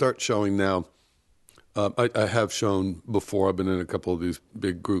to start showing now. I have shown before. I've been in a couple of these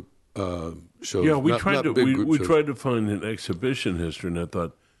big group shows. Yeah, we tried to find an exhibition history, and I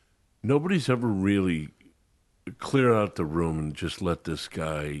thought nobody's ever really cleared out the room and just let this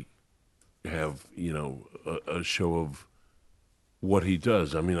guy have a show of what he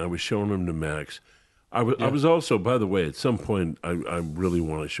does. I mean, I was showing him to Max. I was also, by the way, at some point, I really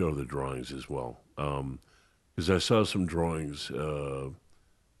want to show the drawings as well. Because I saw some drawings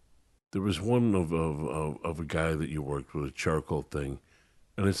there was one of a guy that you worked with, a charcoal thing,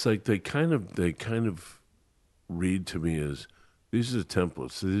 and it's like they kind of read to me as these are the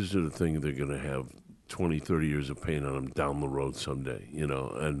templates. These are the things they're going to have 20, 30 years of paint on them down the road someday,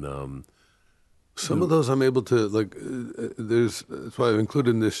 and some of those I'm able to, like, that's why I've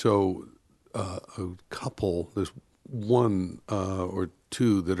included in this show a couple. There's one or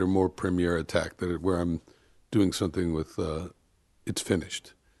two that are more premiere attack, where I'm doing something with, it's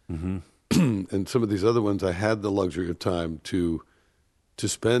finished. Mm-hmm. And some of these other ones, I had the luxury of time to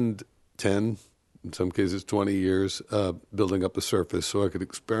spend 10, in some cases 20 years building up a surface so I could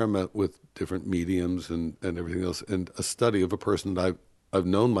experiment with different mediums and everything else, and a study of a person that I've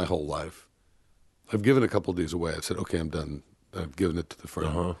known my whole life. I've given a couple of these away. I've said, okay, I'm done. I've given it to the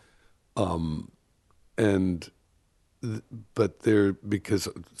friend. But they're, because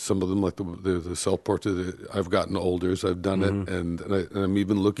some of them, like the self-portrait, I've gotten older, so I've done it, and I'm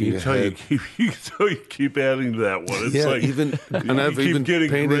even looking ahead. You keep adding to that one. It's like I've keep even getting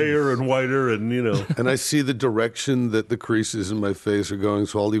painted, grayer and whiter, and And I see the direction that the creases in my face are going,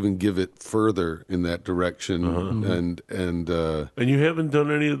 so I'll even give it further in that direction. And you haven't done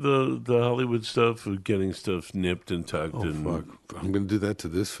any of the Hollywood stuff of getting stuff nipped and tucked. Fuck. I'm going to do that to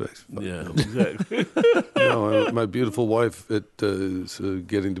this face. Yeah, exactly. No, my beautiful wife is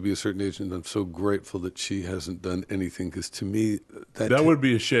getting to be a certain age, and I'm so grateful that she hasn't done anything, because to me that would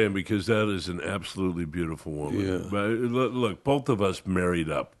be a shame, because that is an absolutely beautiful woman. Yeah. But look, both of us married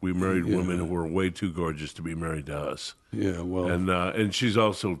up. We married women who were way too gorgeous to be married to us. Yeah, well, and she's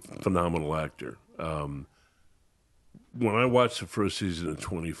also a phenomenal actor. When I watched the first season of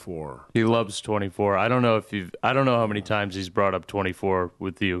 24, He loves 24. I don't know how many times he's brought up 24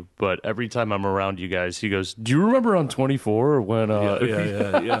 with you, but every time I'm around you guys, he goes, "Do you remember on 24 when?"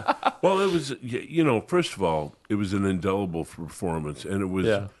 Yeah. Well, it was, first of all, it was an indelible performance, and it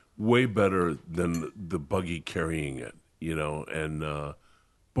was way better than the buggy carrying it. And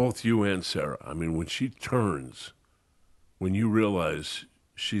both you and Sarah. I mean, when she turns, when you realize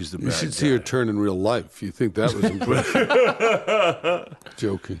she's the bad guy. You should see her turn in real life. You think that was impressive.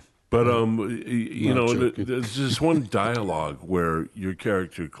 Joking. But, there's this one dialogue where your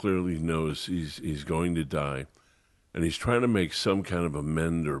character clearly knows he's going to die, and he's trying to make some kind of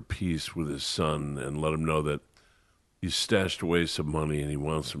amend or peace with his son and let him know that he's stashed away some money and he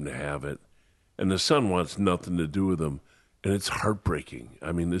wants him to have it. And the son wants nothing to do with him, and it's heartbreaking.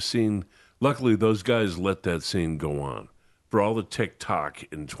 I mean, the scene, luckily those guys let that scene go on. For all the TikTok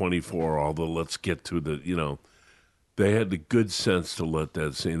in 24, all the let's get to the, they had the good sense to let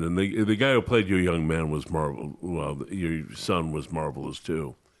that scene. And the guy who played your young man was marvelous. Well, your son was marvelous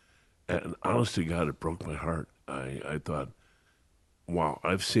too. And honest to God, it broke my heart. I thought, wow,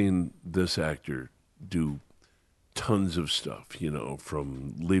 I've seen this actor do tons of stuff,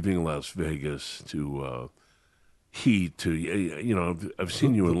 from Leaving Las Vegas to Heat to, I've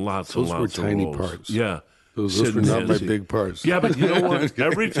seen you in lots and lots of roles. Those were tiny parts. Yeah. Those were not my big parts. Yeah, but you know what?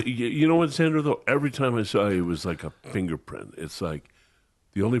 You know what, Xander, though? Every time I saw you, it was like a fingerprint. It's like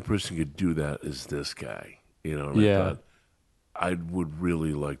the only person who could do that is this guy. And I thought, I would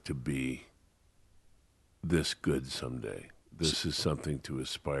really like to be this good someday. This is something to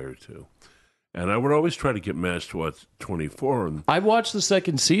aspire to. And I would always try to get Mash to watch 24. And I watched the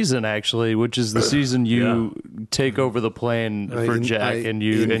second season, actually, which is the season you take over the plane for Jack, and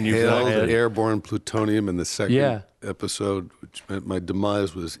you inhaled airborne plutonium in the second episode, which meant my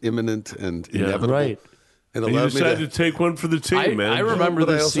demise was imminent and inevitable. Right. And you decided to take one for the team, man. I remember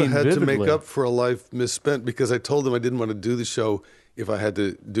but this I also scene had vividly. to make up for a life misspent, because I told them I didn't want to do the show if I had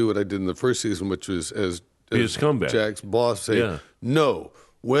to do what I did in the first season, which was as scumbag. Jack's boss say, no,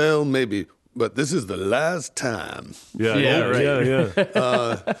 well, maybe, but this is the last time. Yeah.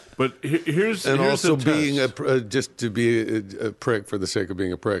 But here's also the being test. just to be a prick for the sake of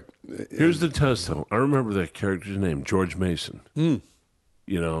being a prick. Here's the test, though. I remember that character's name, George Mason.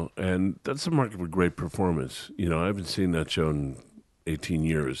 And that's the mark of a great performance. I haven't seen that show in 18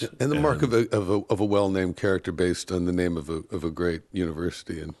 years. And the mark of a well-named character based on the name of a great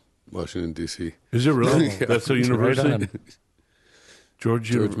university in Washington, D.C. Is it really? That's a university? Right on.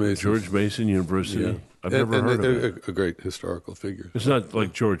 George Mason University. Yeah. I've never heard of it. A great historical figure. It's not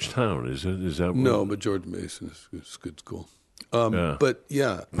like Georgetown, is it? Is that no? But George Mason is good school. But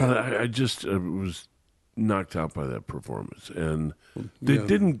I just was knocked out by that performance, and they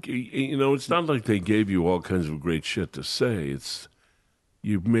didn't. It's not like they gave you all kinds of great shit to say. It's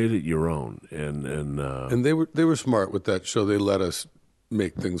you made it your own, and they were smart with that show. They let us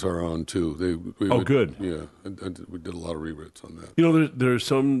make things our own too. Good. Yeah, we did a lot of rewrites on that. There are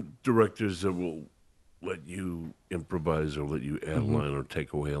some directors that will let you improvise or let you add a line or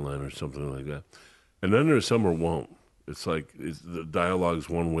take away a line or something like that. And then there's some who won't. It's like the dialogue's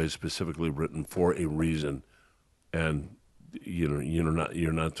one way, specifically written for a reason, and you're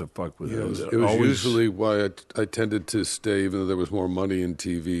not to fuck with it. It was usually why I tended to stay, even though there was more money in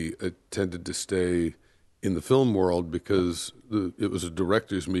TV. I tended to stay in the film world because it was a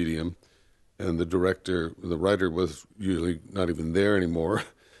director's medium, and the writer was usually not even there anymore.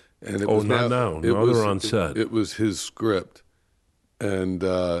 And it was not now. Now they're on set. It was his script, and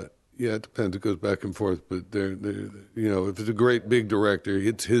it depends. It goes back and forth, but if it's a great big director,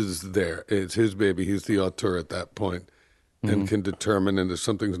 it's his baby. He's the auteur at that point, and can determine. And if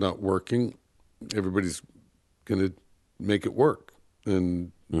something's not working, everybody's going to make it work,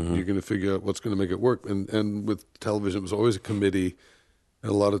 and you're going to figure out what's going to make it work. And with television, it was always a committee,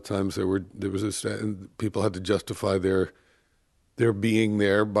 and a lot of times there was and people had to justify their being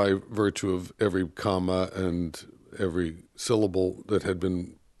there by virtue of every comma and every syllable that had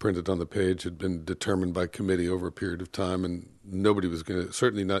been printed on the page had been determined by committee over a period of time, and nobody was going to,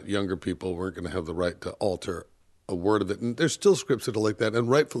 certainly not younger people, weren't going to have the right to alter a word of it. And there's still scripts that are like that, and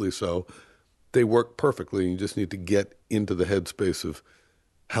rightfully so. They work perfectly, and you just need to get into the headspace of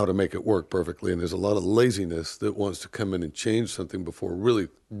how to make it work perfectly. And there's a lot of laziness that wants to come in and change something before really,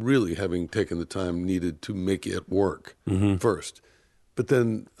 really having taken the time needed to make it work first. But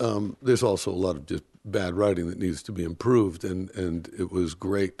then there's also a lot of just bad writing that needs to be improved, and it was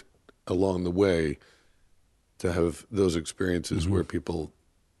great along the way to have those experiences where people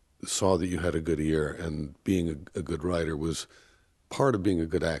saw that you had a good ear, and being a good writer was part of being a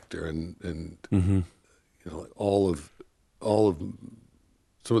good actor, and all of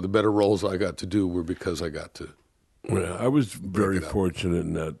some of the better roles I got to do were because I got to. Well, I was very fortunate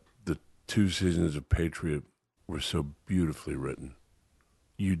in that the 2 seasons of Patriot were so beautifully written.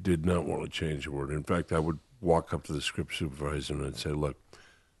 You did not want to change a word. In fact, I would walk up to the script supervisor and I'd say, look,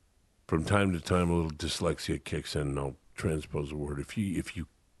 from time to time a little dyslexia kicks in and I'll transpose a word. If you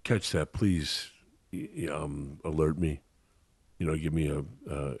catch that, please alert me. Give me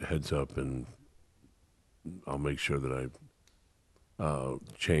a heads up, and I'll make sure that I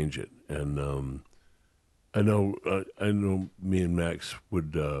change it. And I know me and Max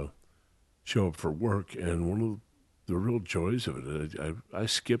would show up for work, and one of the real joys of it, I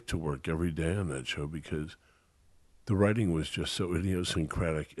skipped to work every day on that show because the writing was just so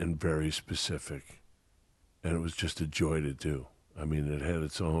idiosyncratic and very specific, and it was just a joy to do. I mean, it had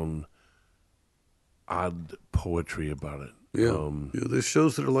its own odd poetry about it. There's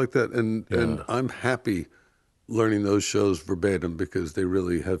shows that are like that, and I'm happy learning those shows verbatim because they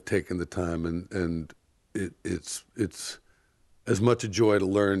really have taken the time, and it's as much a joy to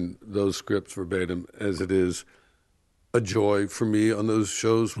learn those scripts verbatim as it is a joy for me on those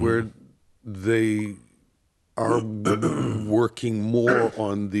shows where they are working more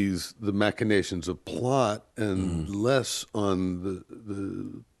on the machinations of plot and less on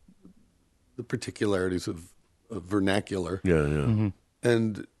the particularities of vernacular.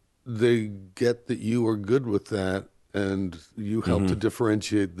 And they get that you are good with that, and you help to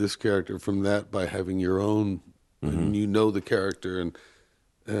differentiate this character from that by having your own, and the character,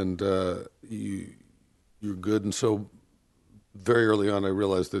 and you're good. And so very early on, I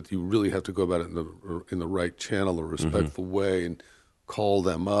realized that you really have to go about it in the right channel, a respectful way, and call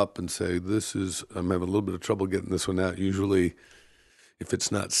them up and say, I'm having a little bit of trouble getting this one out. Usually, if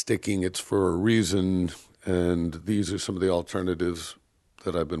it's not sticking, it's for a reason, and these are some of the alternatives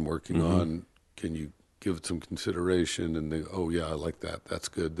that I've been working on. Can you give it some consideration? And they go, oh, yeah, I like that. That's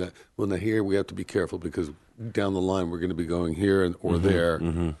good. Now here we have to be careful because down the line we're going to be going here or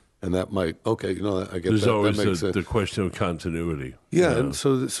there. And that might, I get There's that. There's always that makes the question of continuity. Yeah, and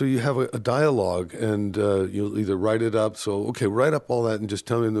so you have a dialogue, and you'll either write it up. So, write up all that and just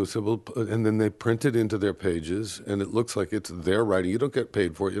tell me the simple, and then they print it into their pages, and it looks like it's their writing. You don't get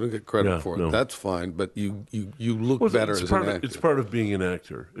paid for it. You don't get credit for it. No. That's fine, but you look better as an actor. It's part of being an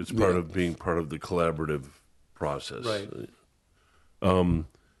actor. It's part of being part of the collaborative process. Right.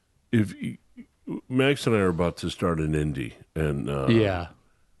 If Max and I are about to start an indie, and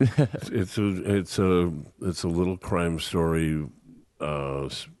it's a little crime story.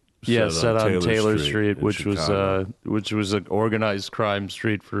 Set on Taylor Street, which was an organized crime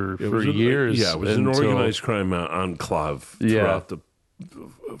street for years. Yeah, it was an organized crime enclave throughout the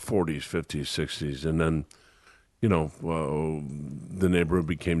 40s, 50s, 60s, and then the neighborhood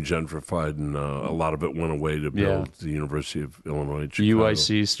became gentrified, and a lot of it went away to build the University of Illinois. Chicago.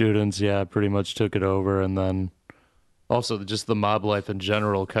 UIC students, pretty much took it over, and then also just the mob life in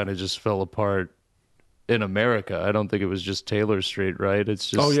general kind of just fell apart in America. I don't think it was just Taylor Street, right? It's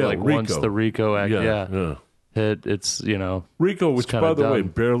just like Rico. once the Rico Act, hit, it's, Rico, which, by the way, done.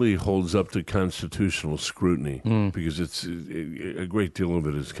 barely holds up to constitutional scrutiny because it's a great deal of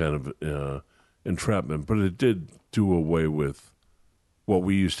it is kind of entrapment, but it did do away with what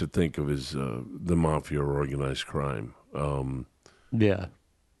we used to think of as the mafia or organized crime.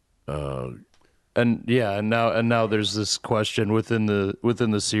 And now there's this question within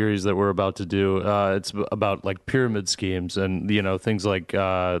the series that we're about to do. It's about like pyramid schemes and things like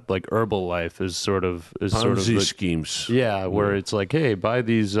Herbalife is sort of Ponzi schemes. Yeah, where it's like, hey, buy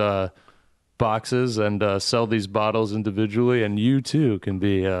these boxes and sell these bottles individually, and you too can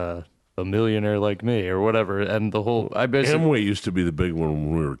be a millionaire like me or whatever. And the whole Amway used to be the big one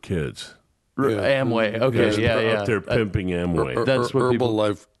when we were kids. Amway, okay, Out there pimping Amway. That's what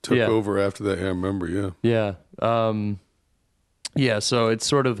Herbalife took over after that. I remember, yeah. So it's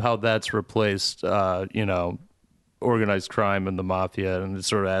sort of how that's replaced, organized crime and the mafia, and it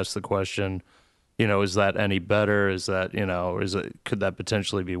sort of asks the question, is that any better? Is that, could that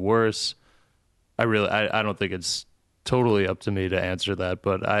potentially be worse? I don't think it's totally up to me to answer that,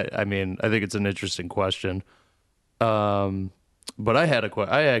 but I mean, I think it's an interesting question. But I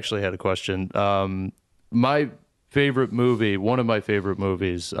actually had a question. My favorite movie, one of my favorite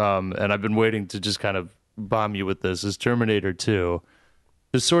movies, and I've been waiting to just kind of bomb you with this, is Terminator 2.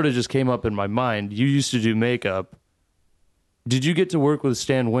 This sort of just came up in my mind. You used to do makeup. Did you get to work with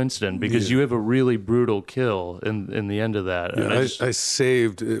Stan Winston? Because you have a really brutal kill in the end of that. Yeah, I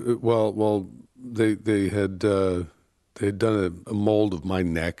saved. Well, they had done a mold of my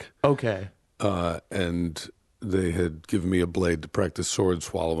neck. Okay. And they had given me a blade to practice sword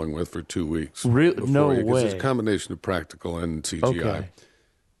swallowing with for 2 weeks. No way. Because it's a combination of practical and CGI. Okay.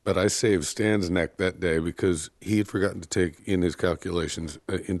 But I saved Stan's neck that day because he had forgotten to take in his calculations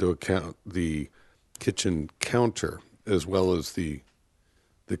into account the kitchen counter as well as the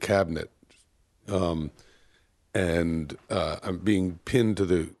cabinet. And I'm being pinned to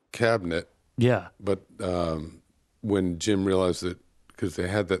the cabinet. Yeah. But when Jim realized that, because they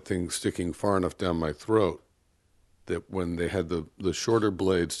had that thing sticking far enough down my throat, that when they had the shorter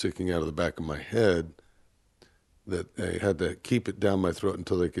blade sticking out of the back of my head, that they had to keep it down my throat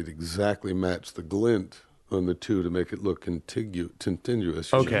until they could exactly match the glint on the two to make it look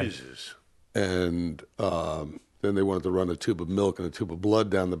continuous. Okay. Jesus. And then they wanted to run a tube of milk and a tube of blood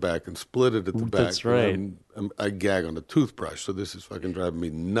down the back and split it at the back. That's right. I gag on a toothbrush, so this is fucking driving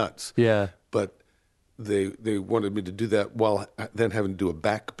me nuts. Yeah. But they wanted me to do that while then having to do a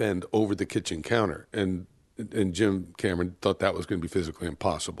back bend over the kitchen counter. And Jim Cameron thought that was going to be physically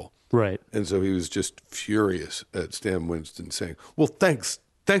impossible. Right. And so he was just furious at Stan Winston saying, well, thanks,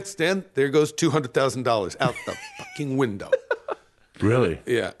 Stan. There goes $200,000 out the fucking window. Really?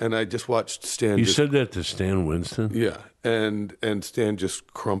 Yeah. And I just watched Stan. You said that to Stan Winston? Yeah. And Stan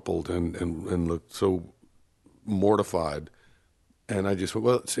just crumpled and looked so mortified. And I just went,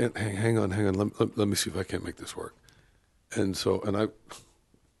 well, Stan, hang on. Let me see if I can't make this work. And so,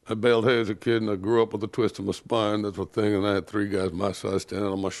 I bailed hay as a kid, and I grew up with a twist in my spine. That's a thing. And I had 3 guys my size standing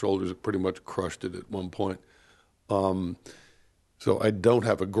on my shoulders that pretty much crushed it at one point. So I don't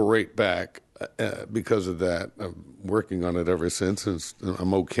have a great back because of that. I'm working on it ever since, and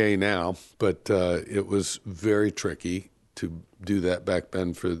I'm okay now. But it was very tricky to do that back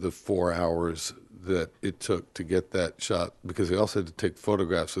bend for the 4 hours that it took to get that shot, because they also had to take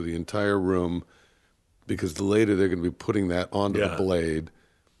photographs of the entire room, because later they're going to be putting that onto the blade.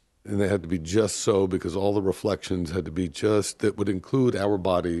 And they had to be just so, because all the reflections had to be just, that would include our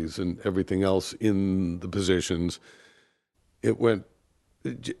bodies and everything else in the positions. It went,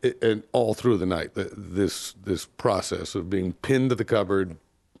 and all through the night, this process of being pinned to the cupboard,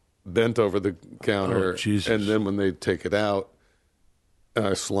 bent over the counter, and then when they take it out, and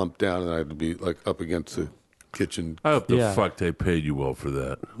I slumped down, and I had to be like up against the kitchen. I hope the fuck they paid you well for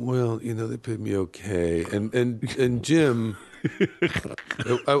that. Well, they paid me okay, and Jim.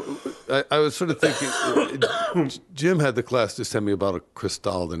 I was sort of thinking, Jim had the class to send me about a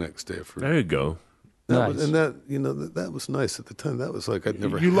Cristal the next day. There you go. That was nice at the time. That was like I'd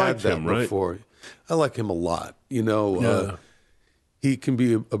never You had liked that him, right? before. I like him a lot. He can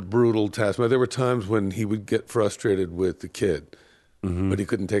be a brutal taskmaster. There were times when he would get frustrated with the kid, but he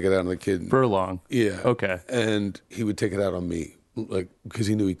couldn't take it out on the kid. Furlong. Yeah. Okay. And he would take it out on me, like, because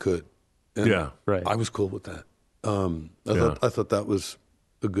he knew he could. And right. I was cool with that. I thought that was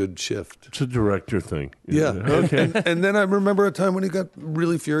a good shift. It's a director thing. Yeah. Okay. And then I remember a time when he got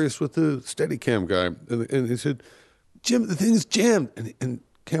really furious with the Steadicam guy, and he said, "Jim, the thing is jammed." And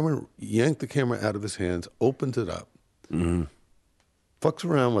Cameron yanked the camera out of his hands, opened it up, fucks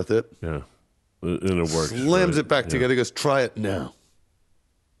around with it, And it works. Slams it back together. He goes, try it now.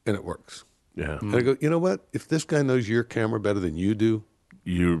 And it works. Yeah. And I go, you know what? If this guy knows your camera better than you do,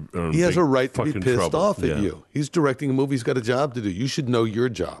 he has a right to be pissed off at yeah. you. He's directing a movie. He's got a job to do. You should know your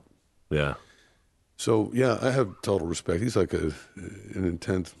job. Yeah. So, yeah, I have total respect. He's like an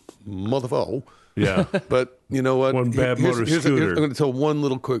intense motherfucker. Yeah. But you know what? One bad motor scooter. I'm going to tell one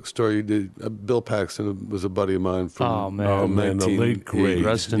little quick story. Bill Paxton was a buddy of mine from the late great.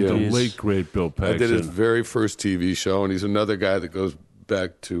 Rest in the peace. late great Bill Paxton. I did his very first TV show, and he's another guy that goes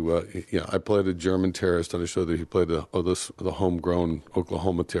back to, I played a German terrorist on a show that he played the homegrown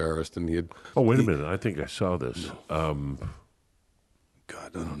Oklahoma terrorist, and he had... Oh, wait a minute. I think I saw this. God, I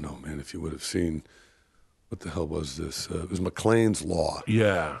don't know, man, if you would have seen... What the hell was this? It was McLean's Law.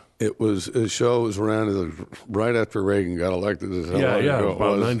 Yeah. It was a show. It was around right after Reagan got elected.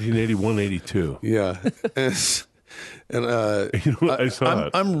 About 1981, 82. Yeah, and I saw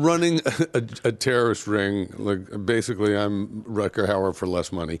it. I'm running a terrorist ring. Like basically, I'm Rutger Hauer for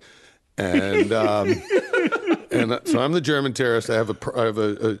less money, and so I'm the German terrorist. I have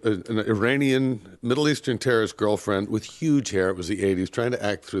an Iranian, Middle Eastern terrorist girlfriend with huge hair. It was the 80s, trying to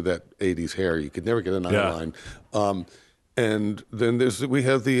act through that 80s hair. You could never get an eyeline. And then we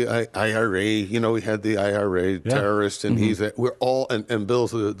have the IRA. We had the IRA terrorist, and we're all and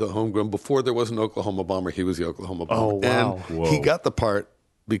Bill's the homegrown. Before there was an Oklahoma bomber, he was the Oklahoma bomber. Oh wow! And he got the part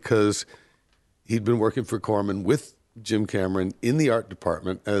because he'd been working for Corman with Jim Cameron in the art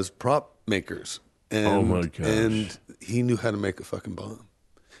department as prop makers. And, oh my gosh! And he knew how to make a fucking bomb.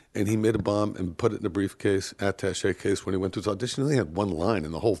 And he made a bomb and put it in a briefcase, attaché case. When he went to his audition, he only had one line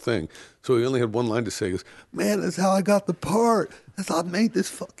in the whole thing. So he only had one line to say. He goes, man, that's how I got the part. That's how I made this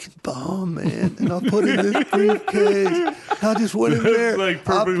fucking bomb, man. And I put it in this briefcase. I just went in there. Like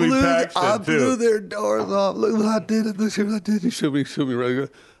perfectly I blew their doors off. Look what I did. Look what I did. He showed me right.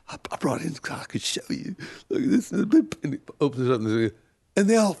 I brought it in so I could show you. Look at this. And he opens it up and says, and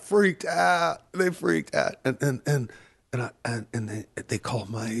they all freaked out. They freaked out. And they called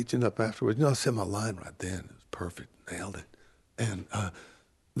my agent up afterwards. I said my line right then. It was perfect. Nailed it. And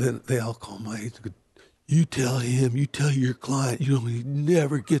then they all called my agent. You tell him, you tell your client, you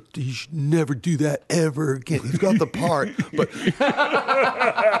should never do that ever again. He's got the part, but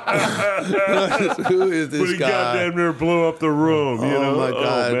who is this guy? But he goddamn near blew up the room. Oh my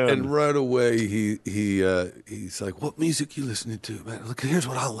God! Oh, and right away he's like, "What music you listening to, man? Look, here's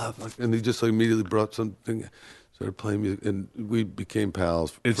what I love." And he just immediately brought something. Started playing music, and we became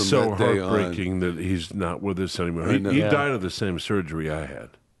pals. It's from so that day heartbreaking on. that he's not with us anymore. He died of the same surgery I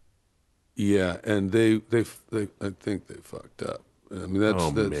had. Yeah, and they I think they fucked up. I mean,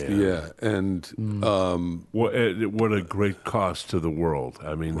 that's man. yeah, and What a great cost to the world.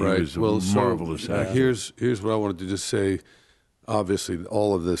 I mean, he was a marvelous actor. Here's what I wanted to just say. Obviously,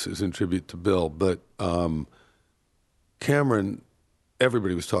 all of this is in tribute to Bill, but Cameron.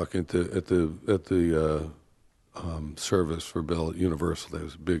 Everybody was talking at the service for Bill at Universal. There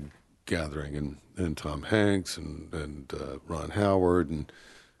was a big gathering, and Tom Hanks and Ron Howard, and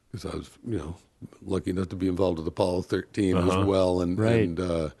because I was lucky enough to be involved with Apollo 13 as well, and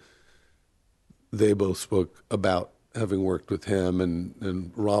they both spoke about having worked with him,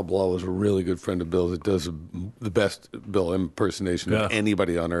 and Rob Law was a really good friend of Bill's that does the best Bill impersonation of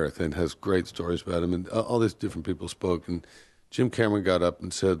anybody on earth and has great stories about him, and all these different people spoke, and Jim Cameron got up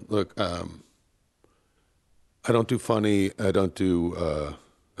and said, "Look, I don't do funny. I don't do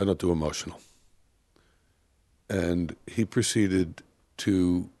emotional." And he proceeded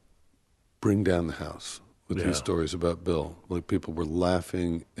to bring down the house with these stories about Bill. Like people were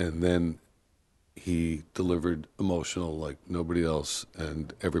laughing, and then he delivered emotional like nobody else,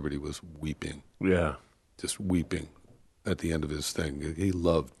 and everybody was weeping. Yeah, just weeping at the end of his thing. He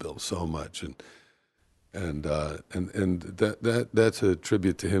loved Bill so much, and that's a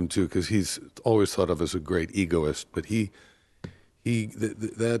tribute to him too, because he's always thought of as a great egoist. But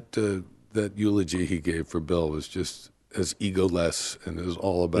that eulogy he gave for Bill was just as egoless, and it was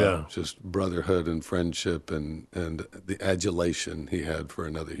all about just brotherhood and friendship and the adulation he had for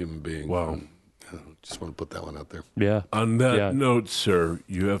another human being. Wow. And, just want to put that one out there. Yeah. On that note, sir,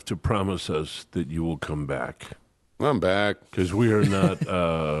 you have to promise us that you will come back. I'm back because we are not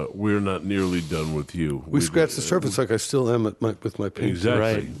nearly done with you. We scratched the surface, like I still am with my painting.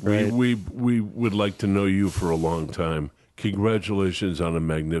 Exactly. Right. We would like to know you for a long time. Congratulations on a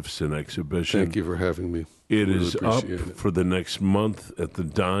magnificent exhibition. Thank you for having me. It is up for the next month at the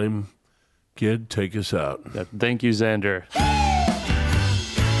Dime. Kid, take us out. Thank you, Xander.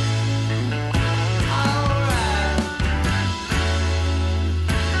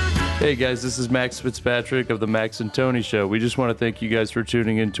 Hey guys, this is Max Fitzpatrick of the Max and Tony Show. We just want to thank you guys for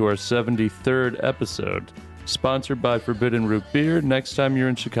tuning in to our 73rd episode. Sponsored by Forbidden Root Beer. Next time you're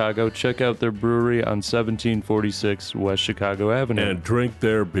in Chicago, check out their brewery on 1746 West Chicago Avenue. And drink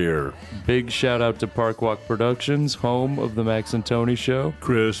their beer. Big shout out to Park Walk Productions, home of the Max and Tony Show.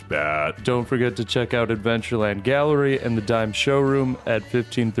 Chris Bat. Don't forget to check out Adventureland Gallery and the Dime Showroom at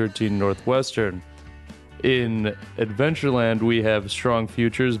 1513 Northwestern. In Adventureland, we have Strong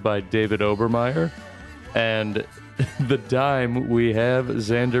Futures by David Obermeyer. And the Dime, we have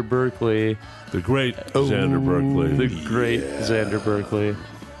Xander Berkeley. The great Xander Berkeley. The great Xander Berkeley.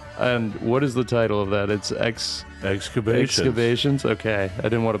 And what is the title of that? It's Excavations? Okay, I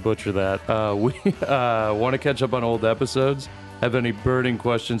didn't want to butcher that. We want to catch up on old episodes? Have any burning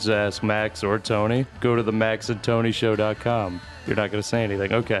questions to ask Max or Tony? Go to themaxandtonyshow.com. You're not going to say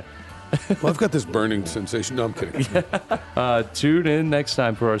anything. Okay. Well, I've got this burning sensation. No, I'm kidding. Tune in next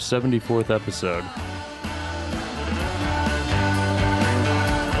time for our 74th episode.